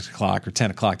until 6 o'clock or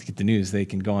 10 o'clock to get the news. They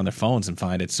can go on their phones and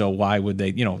find it. So why would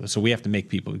they, so we have to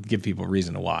give people a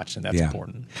reason to watch, and that's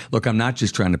important. Look, I'm not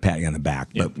just trying to pat you on the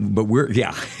back, but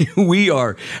we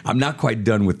are, I'm not quite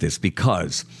done with this,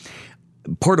 because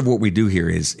part of what we do here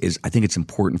is I think it's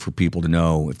important for people to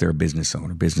know, if they're a business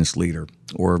owner, business leader,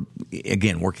 or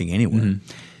again, working anywhere,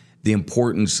 the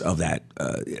importance of that,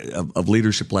 of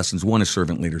leadership lessons. One is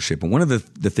servant leadership. And one of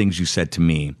the things you said to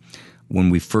me when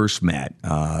we first met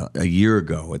a year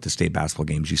ago at the state basketball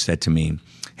games, you said to me,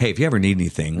 hey, if you ever need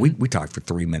anything, we talked for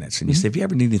 3 minutes, and you said, if you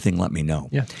ever need anything, let me know.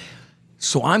 Yeah.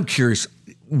 So I'm curious,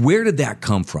 where did that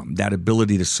come from, that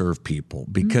ability to serve people?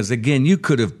 Because again, you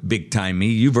could have big time me.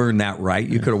 You've earned that right.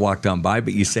 You could have walked on by,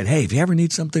 but you said, hey, if you ever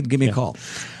need something, give me a call.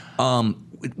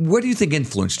 What do you think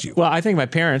influenced you? Well, I think my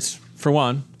parents, for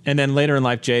one. And then later in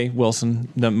life, Jay Wilson,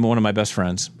 one of my best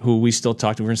friends, who we still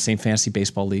talk to. We're in the same fantasy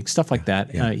baseball league, stuff like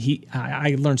that. Yeah.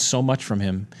 I learned so much from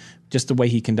him, just the way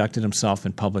he conducted himself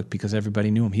in public, because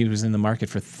everybody knew him. He was in the market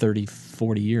for 30,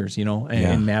 40 years,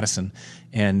 in Madison.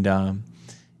 And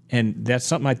that's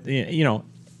something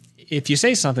if you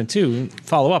say something too,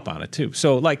 follow up on it too.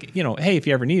 So hey, if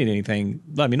you ever needed anything,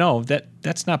 let me know.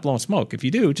 That's not blowing smoke. If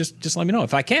you do, just let me know.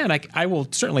 If I can, I will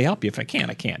certainly help you. If I can't,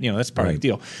 I can't. That's part of the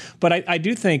deal. But I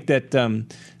do think that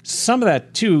some of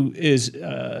that too is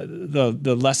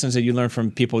the lessons that you learn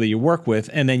from people that you work with,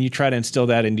 and then you try to instill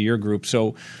that into your group.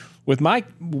 So with my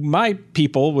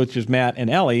people, which is Matt and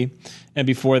Ellie, and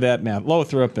before that, Matt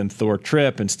Lothrop and Thor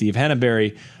Tripp and Steve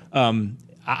Henneberry,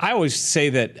 I always say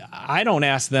that I don't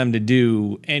ask them to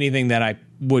do anything that I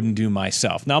wouldn't do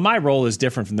myself. Now, my role is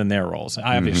different than their roles,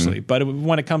 obviously. But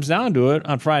when it comes down to it,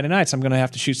 on Friday nights, I'm going to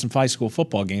have to shoot some high school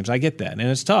football games. I get that. And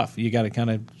it's tough. You got to kind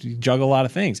of juggle a lot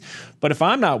of things. But if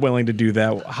I'm not willing to do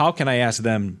that, how can I ask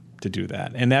them to do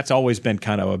that? And that's always been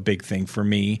kind of a big thing for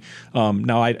me.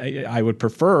 Now, I would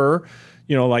prefer...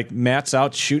 like Matt's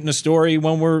out shooting a story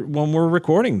when we're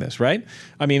recording this, right?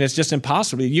 I mean, it's just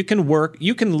impossible. You can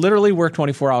literally work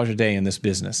 24 hours a day in this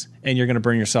business, and you're going to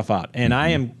burn yourself out. And I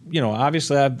am,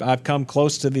 obviously I've come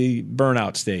close to the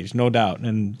burnout stage, no doubt.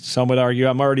 And some would argue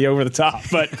I'm already over the top,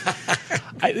 but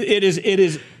it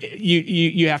is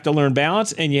you have to learn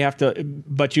balance, and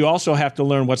but you also have to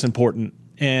learn what's important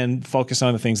and focus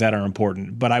on the things that are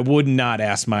important. But I would not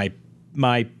ask my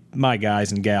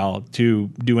guys and gal to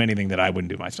do anything that I wouldn't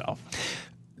do myself.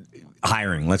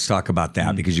 Hiring. Let's talk about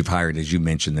that, because you've hired, as you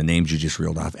mentioned, the names you just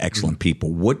reeled off, excellent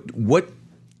people. What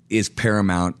is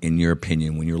paramount in your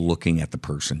opinion when you're looking at the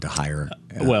person to hire?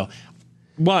 Well,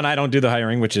 one, I don't do the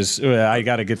hiring, which is I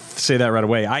got to say that right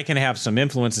away. I can have some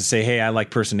influence and say, hey, I like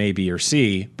person A, B, or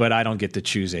C, but I don't get to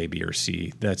choose A, B, or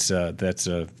C. Those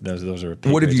are.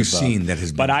 What have you seen that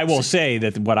has been? But I will say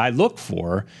that what I look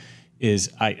for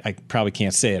is I probably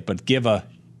can't say it, but you have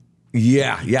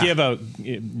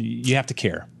to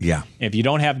care. Yeah. If you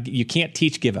don't have, you can't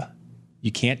teach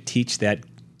you can't teach that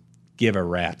give a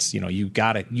rat's. You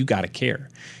gotta care,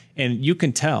 and you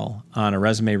can tell on a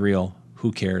resume reel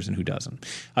who cares and who doesn't.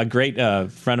 A great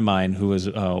friend of mine who was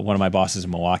one of my bosses in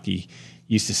Milwaukee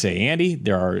used to say, Andy,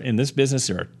 in this business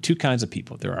there are two kinds of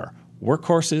people. There are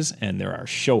workhorses and there are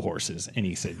show horses. And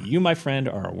he said, you, my friend,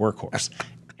 are a workhorse.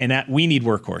 And that we need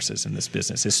workhorses in this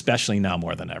business, especially now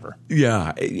more than ever.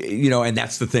 Yeah. And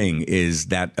that's the thing, is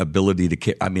that ability to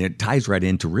care. I mean, it ties right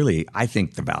into really, I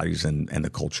think, the values and the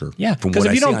culture. Yeah. Because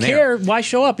if you don't care, why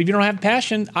show up? If you don't have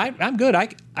passion, I'm good.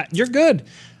 You're good.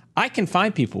 I can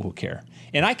find people who care,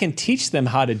 and I can teach them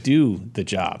how to do the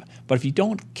job. But if you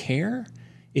don't care,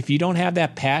 if you don't have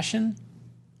that passion,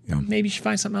 maybe you should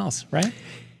find something else, right?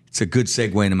 It's a good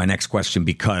segue into my next question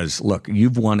because, look,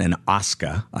 you've won an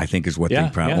OSCA, I think is what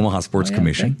Omaha Sports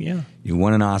Commission. You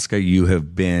won an OSCA. You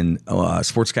have been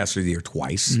Sportscaster of the Year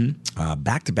twice.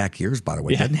 Back-to-back years, by the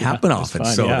way. Doesn't happen often.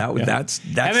 So that's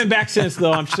I've been back since,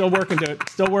 though. I'm still working to it.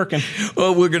 Still working.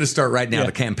 Well, we're going to start right now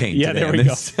the campaign today. There we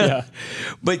go. Yeah.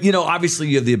 But, obviously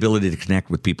you have the ability to connect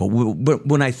with people. But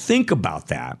when I think about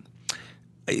that,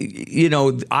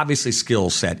 obviously skill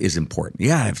set is important. You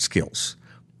got to have skills.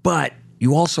 But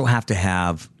you also have to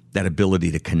have that ability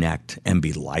to connect and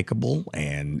be likable,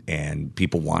 and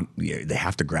people they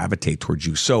have to gravitate towards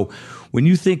you. So when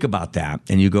you think about that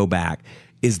and you go back,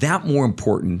 is that more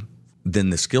important than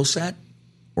the skill set,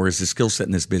 or is the skill set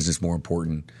in this business more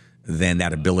important than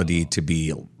that ability to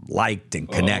be liked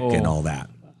and connect and all that?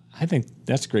 I think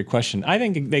that's a great question. I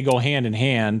think they go hand in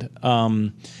hand.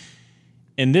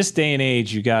 In this day and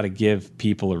age, you got to give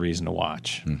people a reason to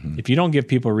watch. If you don't give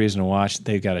people a reason to watch,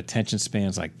 they've got attention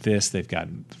spans like this. They've got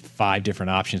 5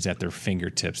 different options at their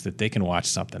fingertips that they can watch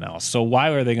something else. So why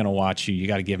are they going to watch you? You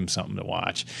got to give them something to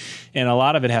watch. And a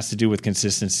lot of it has to do with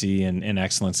consistency and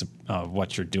excellence of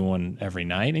what you're doing every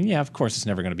night. And of course, it's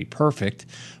never going to be perfect,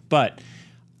 but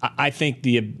I think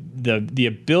the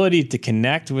ability to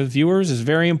connect with viewers is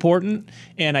very important,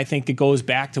 and I think it goes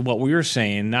back to what we were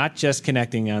saying, not just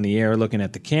connecting on the air, looking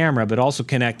at the camera, but also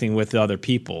connecting with other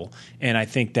people. And I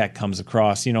think that comes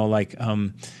across.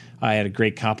 I had a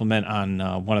great compliment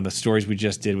on one of the stories we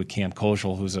just did with Cam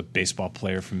Koschel, who's a baseball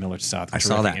player from Millard South. I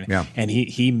saw that, And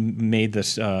he made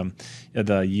this the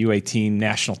U18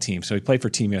 national team. So he played for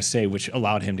Team USA, which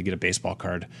allowed him to get a baseball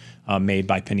card made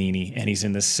by Panini. And he's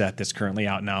in this set that's currently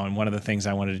out now. And one of the things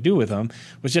I wanted to do with him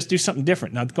was just do something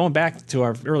different. Now, going back to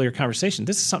our earlier conversation,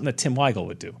 this is something that Tim Weigel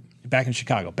would do back in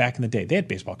Chicago, back in the day. They had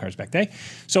baseball cards back then.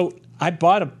 So I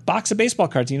bought a box of baseball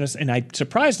cards, and I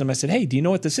surprised him. I said, "Hey, do you know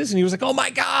what this is?" And he was like, "Oh my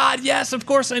God, yes, of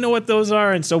course I know what those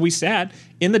are." And so we sat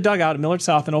in the dugout at Millard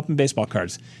South and opened baseball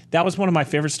cards. That was one of my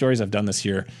favorite stories I've done this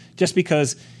year, just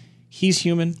because he's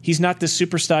human. He's not this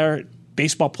superstar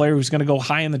baseball player who's going to go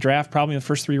high in the draft, probably in the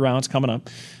first 3 rounds coming up.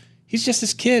 He's just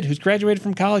this kid who's graduated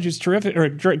from college, who's terrific, or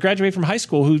graduated from high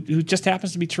school, who just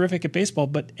happens to be terrific at baseball.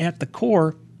 But at the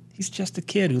core, he's just a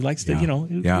kid who likes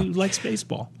who likes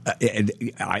baseball. By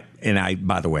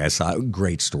the way, I saw a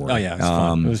great story. Oh yeah, it was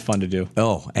fun. It was fun to do.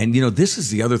 And this is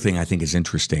the other thing I think is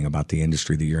interesting about the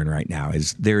industry that you're in right now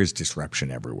is there is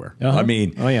disruption everywhere. I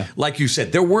mean, like you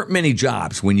said, there weren't many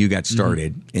jobs when you got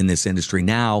started in this industry.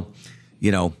 Now,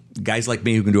 guys like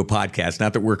me who can do a podcast,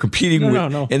 not that we're competing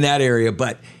in that area,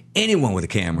 but anyone with a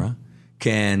camera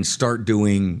can start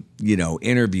doing,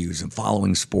 interviews and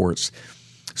following sports.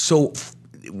 So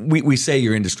we say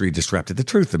your industry is disrupted. The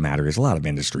truth of the matter is a lot of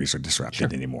industries are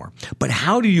disrupted anymore. But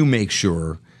how do you make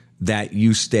sure that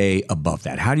you stay above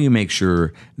that? How do you make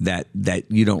sure that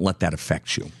you don't let that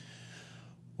affect you?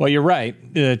 Well, you're right.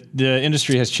 The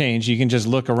industry has changed. You can just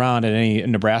look around at any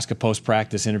Nebraska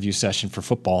post-practice interview session for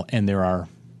football, and there are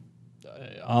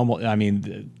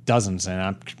dozens,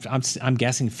 and I'm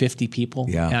guessing 50 people.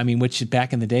 Yeah. Which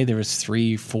back in the day there was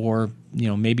 3, 4,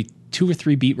 maybe 2 or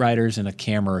 3 beat writers and a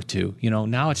camera or 2.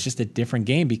 Now it's just a different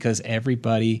game because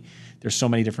there's so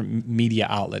many different media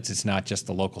outlets. It's not just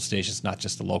the local station. It's not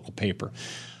just the local paper.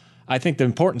 I think the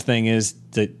important thing is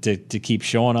to keep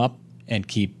showing up and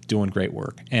keep doing great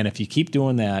work. And if you keep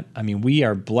doing that, we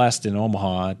are blessed in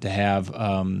Omaha to have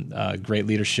great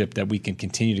leadership that we can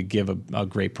continue to give a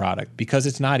great product because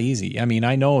it's not easy.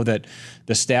 I know that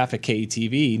the staff at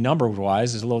KETV,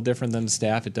 number-wise, is a little different than the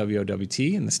staff at WOWT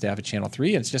and the staff at Channel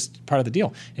 3, and it's just part of the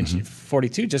deal. And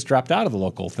 42 just dropped out of the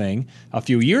local thing a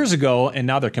few years ago, and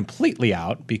now they're completely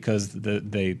out because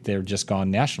they're just gone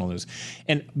national news.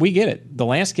 And we get it. The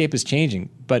landscape is changing,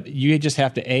 but you just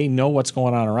have to, A, know what's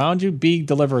going on around you, B,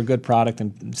 deliver a good product,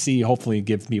 and C, hopefully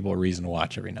give people a reason to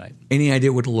watch every night. Any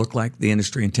idea what it'll look like, the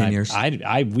industry in 10 years?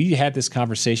 We had this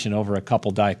conversation over a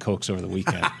couple Diet Cokes over the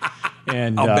weekend.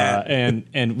 And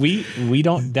we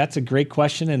don't. That's a great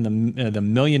question, and the $1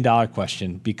 million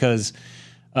question, because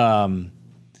is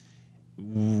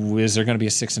there going to be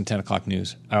a 6 and 10 o'clock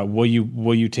news? Will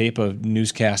you tape a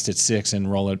newscast at 6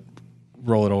 and roll it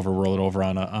over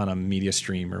on a media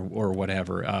stream or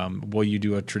whatever? Will you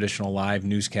do a traditional live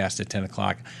newscast at 10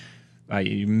 o'clock?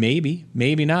 Maybe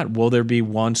not. Will there be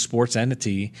one sports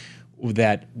entity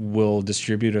that will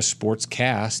distribute a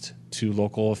sportscast to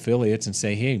local affiliates and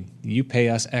say, hey, you pay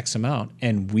us X amount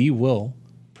and we will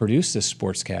produce this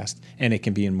sportscast? And it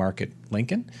can be in Market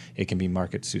Lincoln, it can be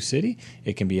Market Sioux City,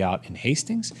 it can be out in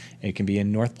Hastings, it can be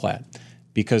in North Platte.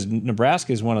 Because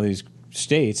Nebraska is one of these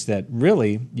states that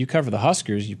really, you cover the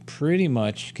Huskers, you pretty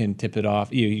much can tip it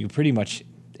off. You pretty much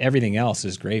everything else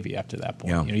is gravy up to that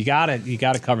point. Yeah. You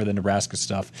gotta cover the Nebraska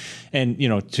stuff, and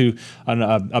to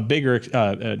a bigger,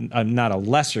 not a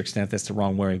lesser extent. That's the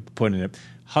wrong way of putting it.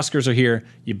 Huskers are here,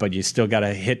 but you still got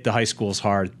to hit the high schools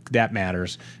hard. That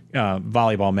matters.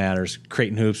 Volleyball matters.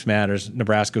 Creighton hoops matters.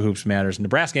 Nebraska hoops matters.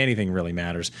 Nebraska anything really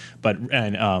matters. But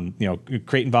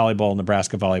Creighton volleyball,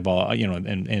 Nebraska volleyball,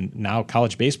 and now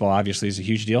college baseball obviously is a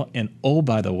huge deal. And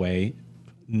by the way,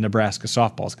 Nebraska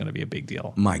softball is going to be a big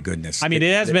deal. My goodness. I mean,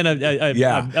 it has been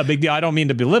a big deal. I don't mean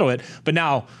to belittle it, but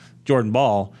now Jordan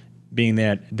Ball being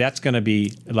that's going to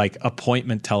be like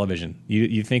appointment television.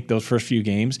 You think those first few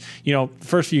games,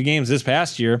 this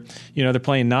past year, they're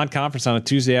playing non-conference on a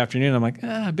Tuesday afternoon. I'm like,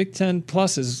 Big Ten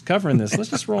Plus is covering this. Let's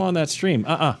just roll on that stream.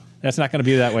 That's not going to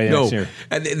be that way next year.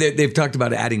 And they've talked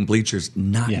about adding bleachers.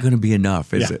 Not going to be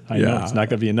enough, is it? I know. It's not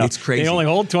going to be enough. It's crazy. They only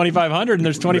hold 2,500, and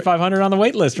there's 2,500 on the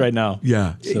wait list right now.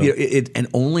 Yeah. So. And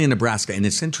only in Nebraska. And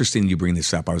it's interesting you bring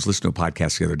this up. I was listening to a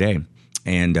podcast the other day,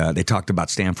 and they talked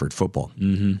about Stanford football.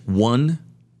 Mm-hmm. One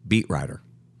beat writer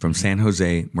from San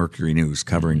Jose Mercury News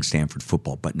covering Stanford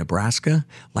football. But Nebraska,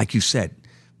 like you said,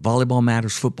 volleyball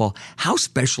matters, football. How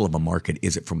special of a market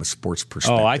is it from a sports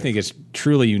perspective? Oh, I think it's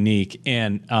truly unique.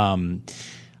 And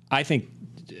I think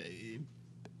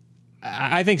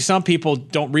some people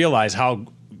don't realize how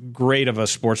great of a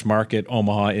sports market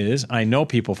Omaha is. I know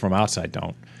people from outside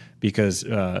don't because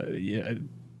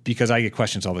I get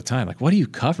questions all the time. Like, what do you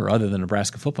cover other than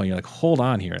Nebraska football? And you're like, hold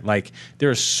on here. Like,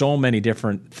 there are so many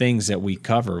different things that we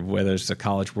cover, whether it's the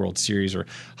College World Series or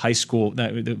high school.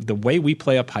 The way we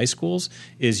play up high schools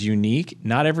is unique.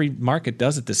 Not every market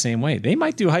does it the same way. They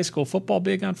might do high school football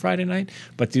big on Friday night,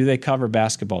 but do they cover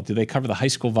basketball? Do they cover the high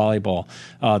school volleyball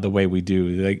the way we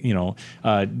do?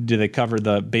 Do they cover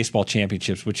the baseball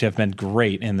championships, which have been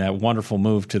great, and that wonderful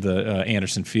move to the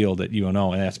Anderson Field at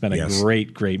UNO, and that's been a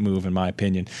great move in my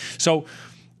opinion. So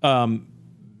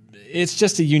it's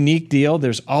just a unique deal.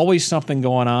 There's always something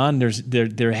going on.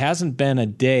 There hasn't been a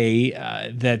day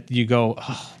that you go,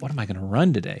 what am I going to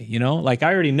run today? Like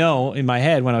I already know in my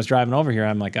head when I was driving over here,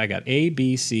 I'm like, I got A,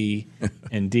 B, C,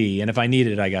 and D. And if I need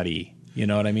it, I got E. You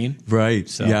know what I mean? Right.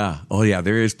 So. Yeah. Oh, yeah.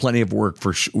 There is plenty of work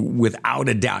without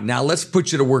a doubt. Now, let's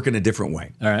put you to work in a different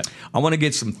way. All right. I want to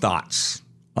get some thoughts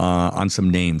on some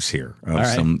names here of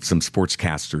some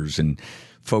sportscasters and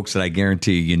folks that I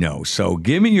guarantee you know. So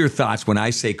give me your thoughts when I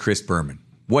say Chris Berman.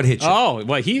 What hit you? Oh,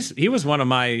 well, he was one of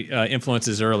my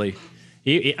influences early.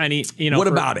 What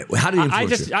about it? How did he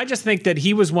influence you? I just think that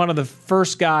he was one of the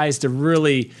first guys to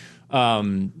really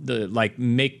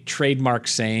make trademark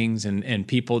sayings and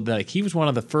people he was one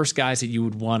of the first guys that you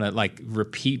would want to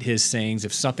repeat his sayings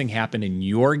if something happened in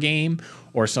your game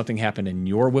or something happened in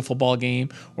your wiffle ball game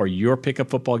or your pickup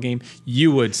football game.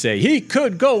 You would say he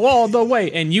could go all the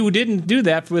way, and you didn't do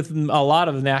that with a lot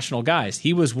of the national guys.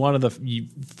 He was one of the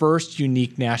first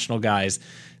unique national guys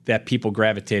that people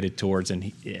gravitated towards, and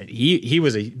he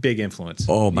was a big influence.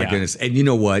 Oh my goodness! And you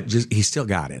know what? He still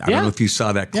got it. I don't know if you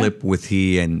saw that clip with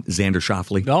he and Xander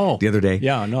Schauffele the other day.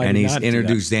 Yeah, no, and he's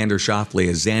introduced Xander Schauffele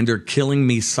as Xander killing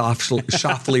me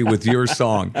softly with your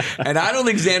song. And I don't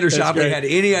think Xander Schauffele had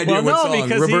any idea what song.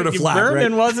 Roberta Flack.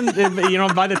 Berman wasn't.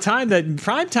 By the time that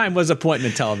primetime was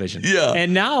appointment television. Yeah.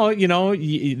 And now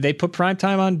they put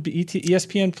primetime on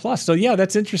ESPN Plus. So yeah,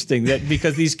 that's interesting.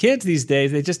 Because these kids these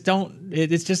days they just don't.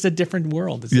 It's just a different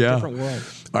world. It's a different world.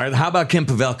 All right. How about Ken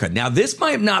Pavelka? Now, this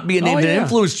might not be a name that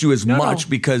influenced you as much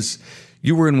because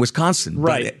you were in Wisconsin.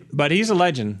 Right. But he's a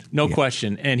legend, no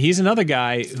question. And he's another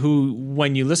guy who,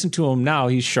 when you listen to him now,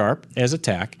 he's sharp as a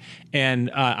tack.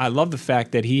 And I love the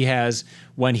fact that he has,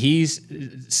 when he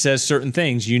says certain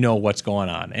things, you know what's going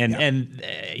on. And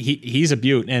he's a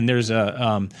beaut. And there's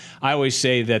I always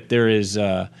say that there is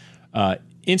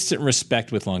instant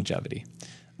respect with longevity.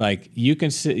 Like you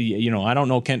can see, I don't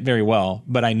know Kent very well,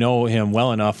 but I know him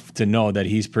well enough to know that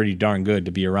he's pretty darn good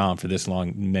to be around for this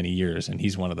many years, and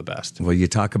he's one of the best. Well, you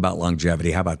talk about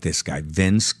longevity. How about this guy,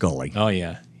 Vin Scully? Oh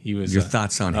yeah, he was. Your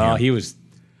thoughts on him? Oh, he's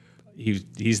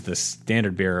the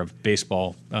standard bearer of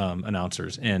baseball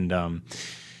announcers, and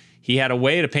he had a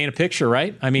way to paint a picture,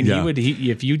 right? I mean,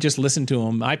 if you just listen to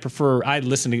him, I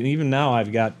listen to, even now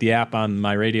I've got the app on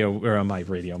my radio, or on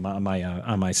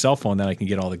my cell phone that I can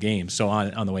get all the games. So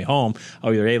on the way home,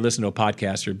 I'll either listen to a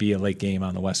podcast or be a late game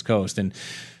on the West Coast. And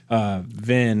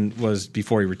Vin was,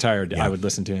 before he retired, I would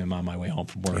listen to him on my way home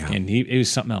from work. And he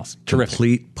was something else. Terrific.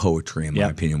 Complete poetry, in my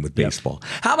opinion, with baseball.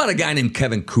 How about a guy named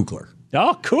Kevin Kugler?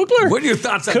 Oh, Kugler. What are your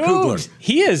thoughts on Kugler?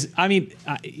 He is,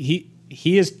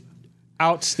 he is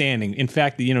outstanding. In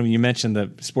fact, you mentioned the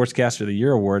Sportscaster of the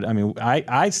Year award. I mean,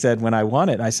 I said when I won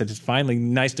it, I said it's finally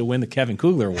nice to win the Kevin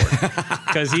Kugler award.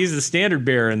 because he's the standard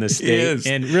bearer in this state,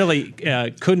 and really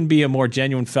couldn't be a more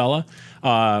genuine fella.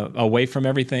 Away from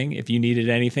everything. If you needed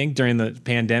anything during the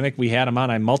pandemic, we had him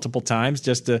on multiple times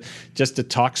just to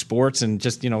talk sports and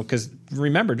just because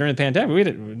remember during the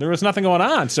pandemic there was nothing going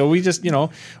on, so we just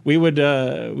we would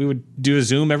do a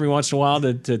Zoom every once in a while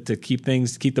to keep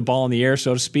the ball in the air,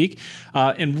 so to speak.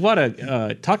 And what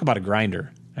a talk about a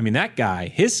grinder. I mean, that guy,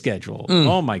 his schedule.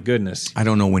 Oh my goodness! I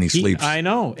don't know when he sleeps. I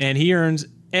know, and he earns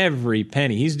every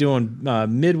penny. He's doing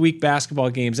midweek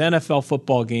basketball games, NFL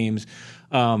football games.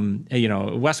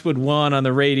 Westwood One on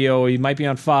the radio. He might be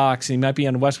on Fox. He might be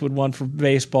on Westwood One for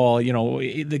baseball.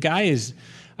 The guy is.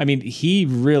 I mean, he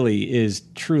really is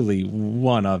truly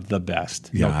one of the best.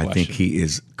 Yeah, no I think he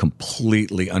is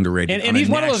completely underrated. And he's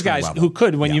one of those guys who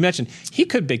could, when you mentioned, he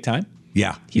could big time.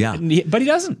 Yeah, but he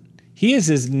doesn't. He is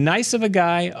as nice of a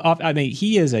guy. I mean,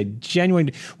 he is a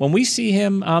genuine. When we see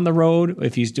him on the road,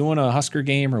 if he's doing a Husker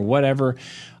game or whatever,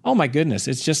 oh my goodness,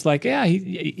 it's just like,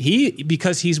 he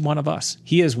because he's one of us.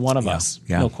 He is one of us,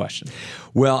 no question.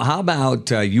 Well, how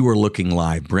about you were looking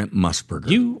live, Brent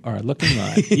Musburger? You are looking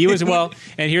live. He was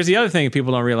and here's the other thing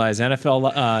people don't realize: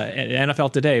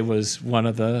 NFL Today was one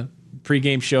of the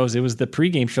pregame shows. It was the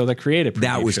pregame show that created pregame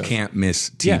that was shows. Can't Miss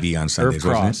TV on Sundays,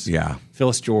 wasn't it? Yeah.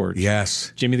 Phyllis George.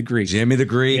 Yes. Jimmy the Greek.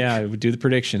 Yeah, would do the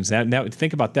predictions. That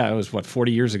think about that. It was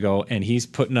 40 years ago, and he's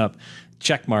putting up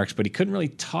check marks, but he couldn't really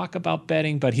talk about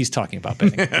betting, but he's talking about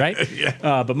betting, right? Yeah.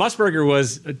 But Musburger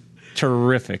was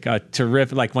terrific.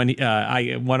 Like when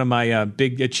one of my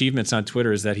big achievements on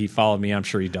Twitter is that he followed me. I'm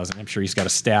sure he doesn't. I'm sure he's got a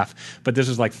staff. But this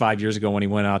was like 5 years ago when he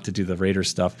went out to do the Raiders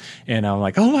stuff, and I'm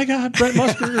like, oh my God, Brent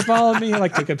Musburger followed me. I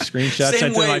like took up screenshots.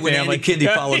 Same way when Andy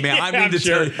Kendeigh followed me. I mean,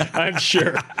 I'm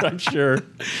sure.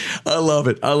 I love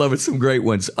it. Some great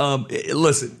ones.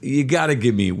 Listen, you got to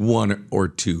give me one or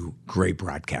two great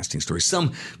broadcasting stories.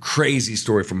 Some crazy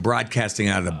story from broadcasting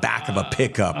out of the back of a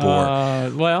pickup,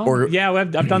 I've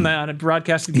done that. I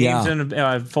broadcasted games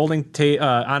and folding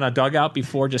on a dugout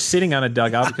before, just sitting on a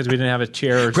dugout because we didn't have a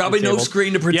chair. Or probably no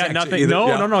screen to protect. Yeah, nothing. You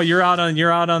No. You're out on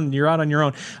your own.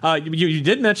 You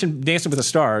did mention Dancing with the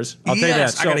Stars. I'll tell you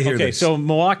that. I gotta hear this. So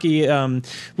Milwaukee,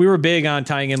 we were big on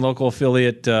tying in local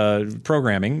affiliate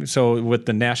programming. So with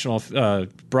the national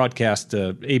broadcast,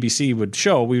 ABC would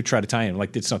show, we would try to tie in.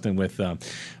 Like did something with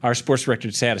our sports director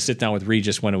just had to sit down with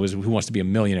Regis when it was Who Wants to Be a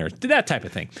Millionaire. Did that type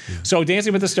of thing. Yeah. So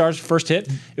Dancing with the Stars first hit.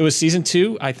 It was season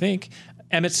 2, I think.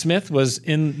 Emmett Smith was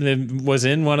in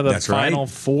one of the final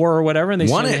 4 or whatever, and they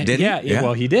won said, it, didn't he? Yeah,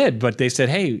 well, he did. But they said,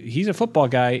 hey, he's a football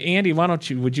guy. Andy,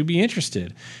 would you be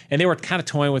interested? And they were kind of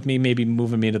toying with me, maybe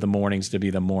moving me into the mornings to be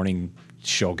the morning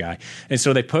show guy. And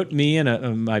so they put me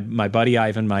and my buddy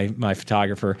Ivan, my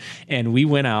photographer, and we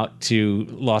went out to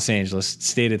Los Angeles,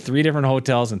 stayed at 3 different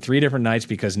hotels and 3 different nights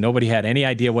because nobody had any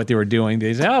idea what they were doing.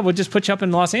 They said, we'll just put you up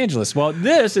in Los Angeles. Well,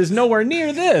 this is nowhere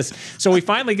near this. So we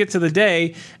finally get to the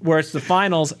day where it's the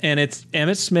finals, and it's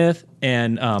Emmett Smith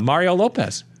and Mario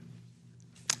Lopez.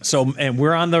 So, and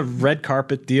we're on the red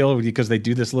carpet deal because they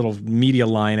do this little media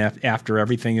line after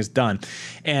everything is done.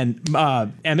 And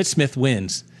Emmett Smith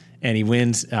wins. And he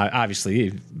wins,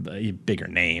 obviously, a bigger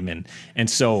name, and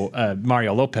so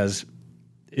Mario Lopez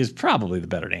is probably the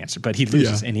better dancer, but he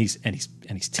loses, and he's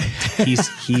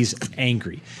he's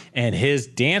angry, and his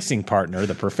dancing partner,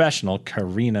 the professional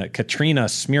Katrina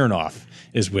Smirnoff,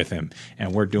 is with him,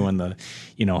 and we're doing the,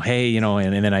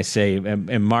 and then I say,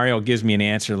 and Mario gives me an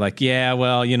answer like, yeah,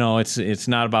 well, it's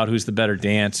not about who's the better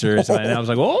dancer. And I was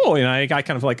like, I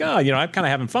kind of like, I'm kind of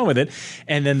having fun with it.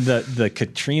 And then the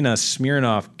Katrina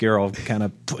Smirnoff girl kind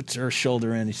of puts her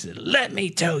shoulder in and she said, let me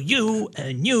tell you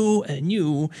and you and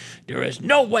you, there is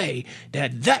no way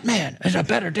that man is a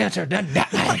better dancer than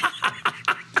that man.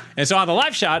 And so on the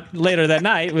live shot later that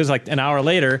night, it was like an hour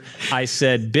later, I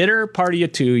said, "Bitter party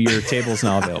of 2, your table's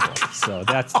now available." So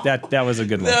that was a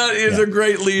good one. That is a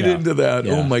great lead into that.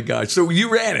 Yeah. Oh my gosh! So you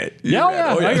ran it.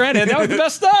 I ran it. That was the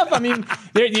best stuff. I mean,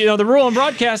 the rule in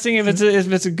broadcasting, if it's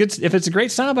a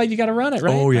great soundbite, you got to run it,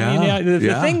 right? Oh yeah. I mean,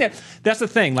 the thing that's the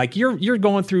thing. Like you're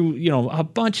going through a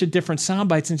bunch of different sound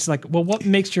bites, and it's like, well, what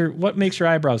makes your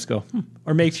eyebrows go,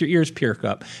 or makes your ears perk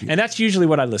up? And that's usually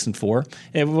what I listen for,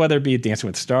 whether it be Dancing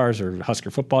with the Stars or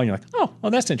Husker football, and you're like, oh,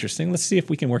 that's interesting. Let's see if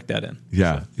we can work that in.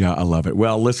 Yeah, I love it.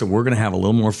 Well, listen, we're going to have a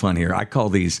little more fun here. I call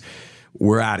these,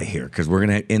 we're out of here, because we're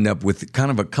going to end up with kind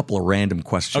of a couple of random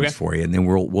questions for you, and then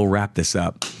we'll wrap this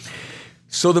up.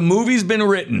 So the movie's been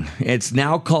written. It's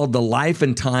now called The Life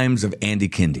and Times of Andy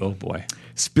Kendeigh. Oh, boy.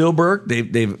 Spielberg,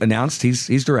 they've announced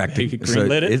he's directing.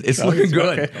 Greenlit it? It's looking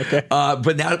good. Okay.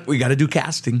 But now we got to do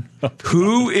casting.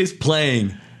 Who is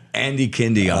playing Andy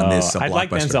Kendeigh on this I'd like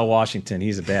blockbuster. Denzel Washington.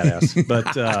 He's a badass,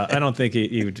 but I don't think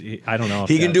he would. I don't know if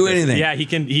He can do anything. Yeah, he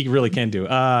can. He really can do.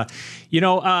 Matt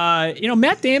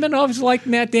Damon. I always liked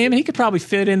Matt Damon. He could probably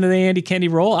fit into the Andy Kendeigh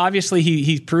role. Obviously,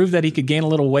 he proved that he could gain a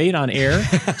little weight on air,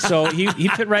 so he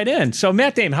fit right in. So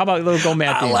Matt Damon. How about go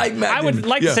Matt Damon? I like Matt I would Damon.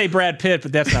 like to say Brad Pitt,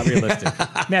 but that's not realistic.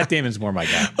 Matt Damon's more my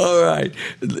guy. All right.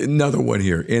 Another one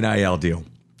here. NIL deal.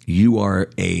 You are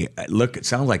it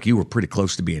sounds like you were pretty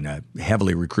close to being a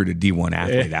heavily recruited D1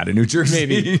 athlete out of New Jersey.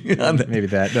 Maybe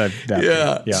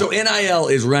that. Yeah. So NIL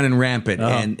is running rampant,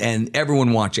 and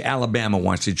everyone wants you. Alabama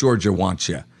wants you. Georgia wants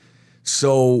you.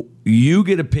 So you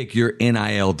get to pick your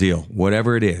NIL deal,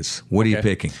 whatever it is. What are you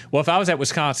picking? Well, if I was at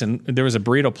Wisconsin, there was a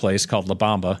burrito place called La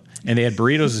Bamba, and they had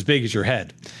burritos as big as your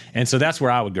head. And so that's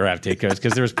where I would gravitate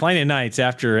because there was plenty of nights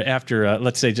after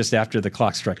let's say just after the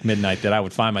clock struck midnight that I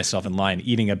would find myself in line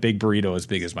eating a big burrito as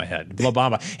big as my head. La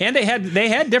Bamba. And they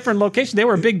had different locations. They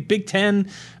were a Big Ten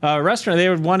restaurant. They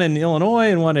had one in Illinois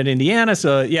and one in Indiana.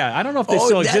 So, yeah, I don't know if they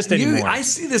still exist anymore. I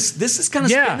see this. This is kind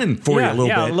of spinning for you a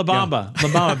little bit. La Bamba. La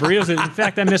Bamba. Burritos. In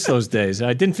fact, I miss those days.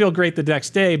 I didn't feel great the next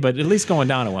day, but at least going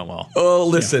down it went well. Oh,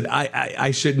 listen,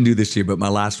 I shouldn't do this to you, but my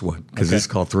last one, because this is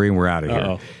called 3 and we're out of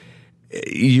here.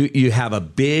 You have a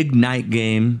big night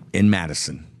game in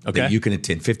Madison that you can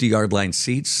attend, 50-yard line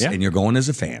seats, and you're going as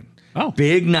a fan. Oh,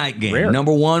 big night game, rare.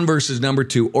 number 1 versus number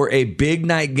 2, or a big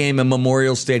night game in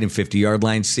Memorial Stadium, 50-yard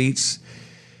line seats.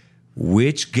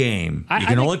 Which game? You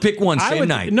can only pick one, same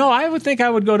night. No, I would think I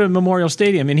would go to Memorial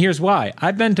Stadium, and here's why.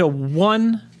 I've been to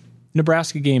one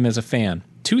Nebraska game as a fan,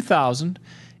 2000,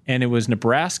 and it was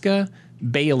Nebraska,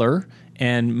 Baylor,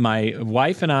 and my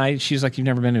wife and I, she's like, "You've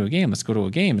never been to a game? Let's go to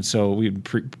a game." And so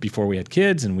before we had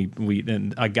kids, and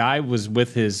and a guy was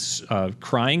with his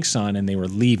crying son, and they were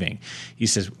leaving. He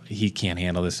says he can't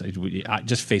handle this.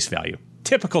 Just face value.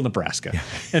 Typical Nebraska.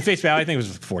 And face value, I think it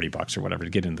was $40 or whatever to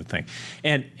get into the thing.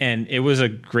 And it was a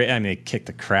great, they kicked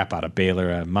the crap out of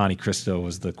Baylor. Monte Cristo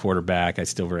was the quarterback. I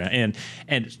still remember.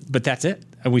 But that's it.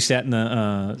 We sat in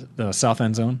the south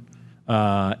end zone.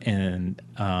 And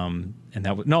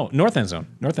that was, north end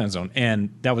zone. And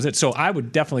that was it. So I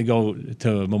would definitely go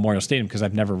to Memorial Stadium because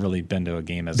I've never really been to a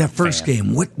game as a fan. That first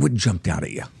game, what jumped out at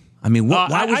you? I mean,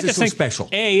 why was it so special?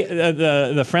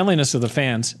 The friendliness of the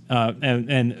fans,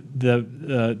 and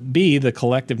the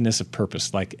collectiveness of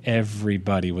purpose. Like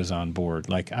everybody was on board.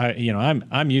 Like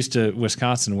I'm used to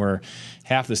Wisconsin where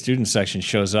half the student section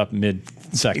shows up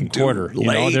mid-second quarter.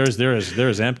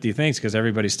 There's empty things because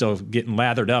everybody's still getting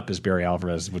lathered up, as Barry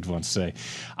Alvarez would once say.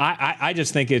 I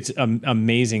just think it's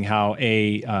amazing how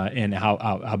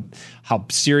how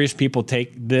serious people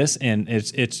take this, and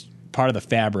it's part of the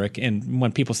fabric. And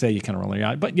when people say you kind of roll your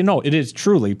eye, but it is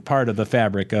truly part of the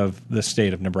fabric of the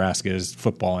state of Nebraska is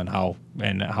football and how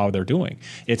they're doing.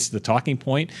 It's the talking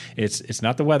point. It's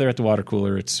not the weather at the water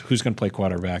cooler. It's who's going to play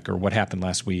quarterback or what happened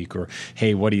last week or,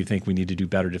 hey, what do you think we need to do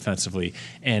better defensively?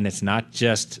 And it's not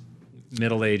just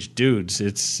middle-aged dudes,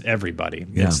 it's everybody.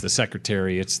 Yeah. It's the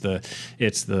secretary, it's the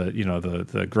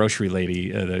grocery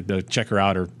lady, the checker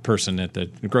outer person at the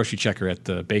grocery checker at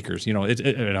the baker's,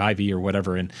 at Ivy or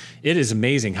whatever. And it is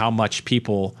amazing how much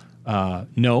people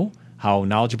know, how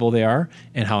knowledgeable they are,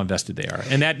 and how invested they are.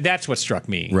 And that's what struck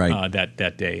me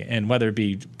that day. And whether it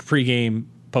be pregame,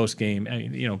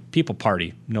 post-game, people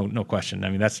party, no question. I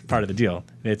mean, that's part of the deal.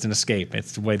 It's an escape.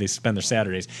 It's the way they spend their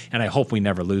Saturdays, and I hope we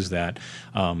never lose that.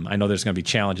 I know there's going to be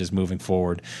challenges moving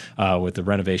forward with the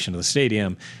renovation of the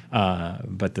stadium,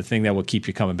 but the thing that will keep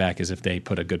you coming back is if they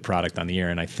put a good product on the air,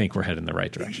 and I think we're headed in the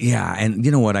right direction. Yeah, and you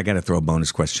know what? I got to throw a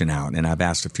bonus question out, and I've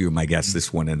asked a few of my guests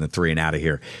this one in the 3 and out of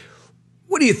here.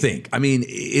 What do you think? I mean,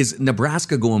 is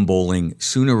Nebraska going bowling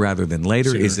sooner rather than later?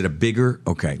 Sooner. Is it a bigger?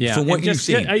 Okay. Yeah. From what you've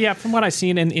seen. From what I've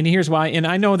seen, and here's why. And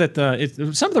I know that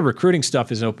some of the recruiting stuff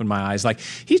has opened my eyes. Like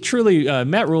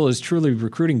Matt Rule is truly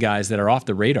recruiting guys that are off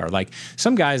the radar. Like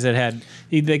some guys that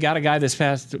they got a guy this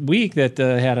past week that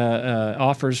had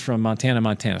offers from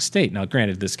Montana State. Now,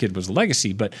 granted, this kid was a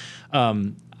legacy, but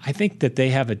I think that they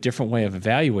have a different way of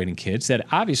evaluating kids that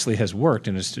obviously has worked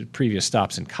in his previous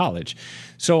stops in college.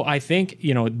 So I think,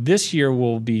 this year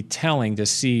will be telling to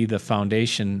see the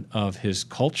foundation of his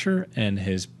culture and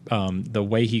his the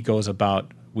way he goes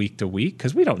about week to week,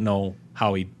 because we don't know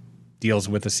how he deals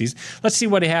with the season. Let's see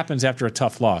what happens after a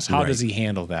tough loss. How does he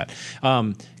handle that?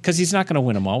 Because he's not going to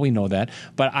win them all. We know that.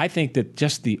 But I think that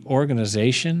just the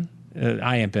organization,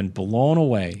 I have been blown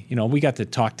away. We got to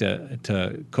talk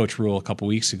to Coach Rule a couple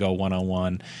weeks ago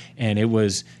one-on-one, and it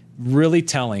was really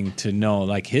telling to know,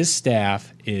 like, his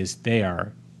staff they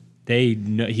are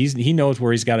He knows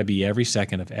where he's got to be every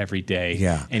second of every day.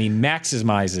 Yeah. And he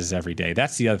maximizes every day.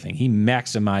 That's the other thing. He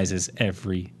maximizes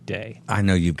every day. I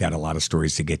know you've got a lot of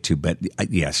stories to get to, but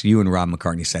yes, you and Rob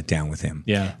McCartney sat down with him.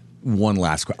 Yeah. One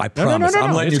last question. I promise. No.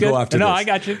 I'm letting It's you go good. after No, this. I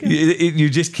got you. You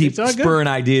just keep all good. spurring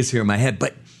ideas here in my head.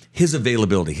 But his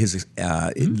availability,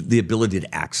 the ability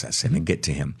to access him and get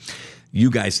to him. You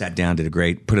guys sat down, did a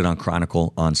great, put it on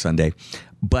Chronicle on Sunday.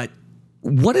 But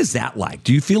what is that like?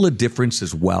 Do you feel a difference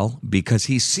as well? Because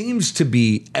he seems to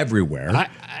be everywhere.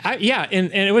 Yeah,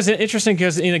 and it was interesting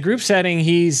because in a group setting,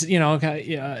 he's,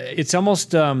 it's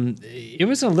almost, it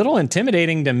was a little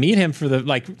intimidating to meet him for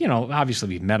obviously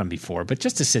we've met him before, but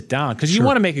just to sit down because you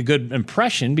want to make a good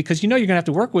impression because you're going to have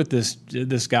to work with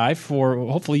this guy for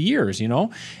hopefully years,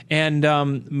 And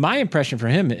my impression for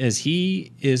him is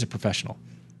he is a professional.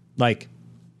 Like,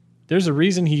 there's a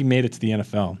reason he made it to the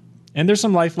NFL. And there's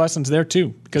some life lessons there,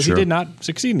 too, because he did not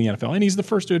succeed in the NFL, and he's the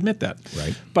first to admit that.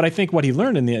 Right. But I think what he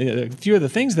learned a few of the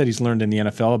things that he's learned in the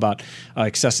NFL about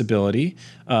accessibility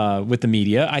with the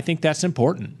media, I think that's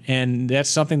important. And that's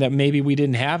something that maybe we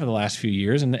didn't have in the last few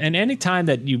years. And any time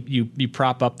that you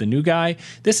prop up the new guy,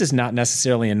 this is not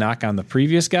necessarily a knock on the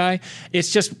previous guy.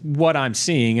 It's just what I'm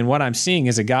seeing. And what I'm seeing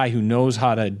is a guy who knows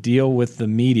how to deal with the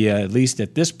media, at least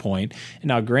at this point. And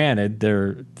now, granted,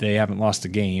 they haven't lost a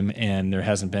game, and there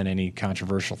hasn't been any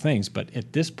controversial things, but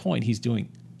at this point he's doing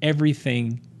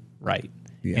everything right.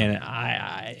 Yeah. And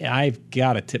I've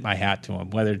got to tip my hat to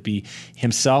him, whether it be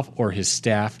himself or his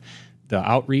staff. The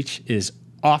outreach is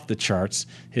off the charts.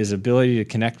 His ability to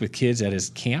connect with kids at his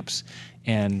camps,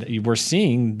 and we're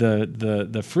seeing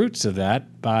the fruits of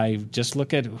that by just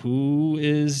look at who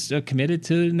is committed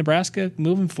to Nebraska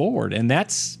moving forward, and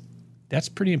that's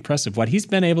pretty impressive what he's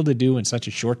been able to do in such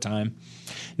a short time.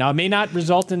 Now, it may not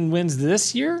result in wins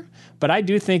this year, but I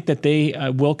do think that they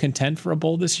will contend for a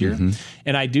bowl this year. Mm-hmm.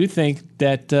 And I do think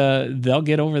that they'll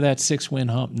get over that 6-win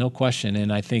hump, no question.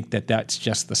 And I think that that's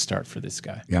just the start for this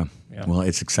guy. Yeah. Well,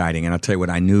 it's exciting. And I'll tell you what,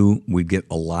 I knew we'd get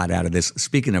a lot out of this.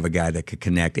 Speaking of a guy that could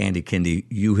connect, Andy Kendeigh,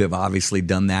 you have obviously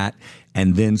done that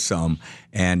and then some.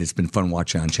 And it's been fun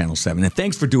watching on Channel 7. And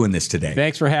thanks for doing this today.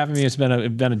 Thanks for having me. It's been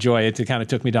a joy. It kind of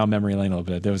took me down memory lane a little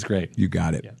bit. That was great. You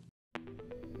got it. Yeah.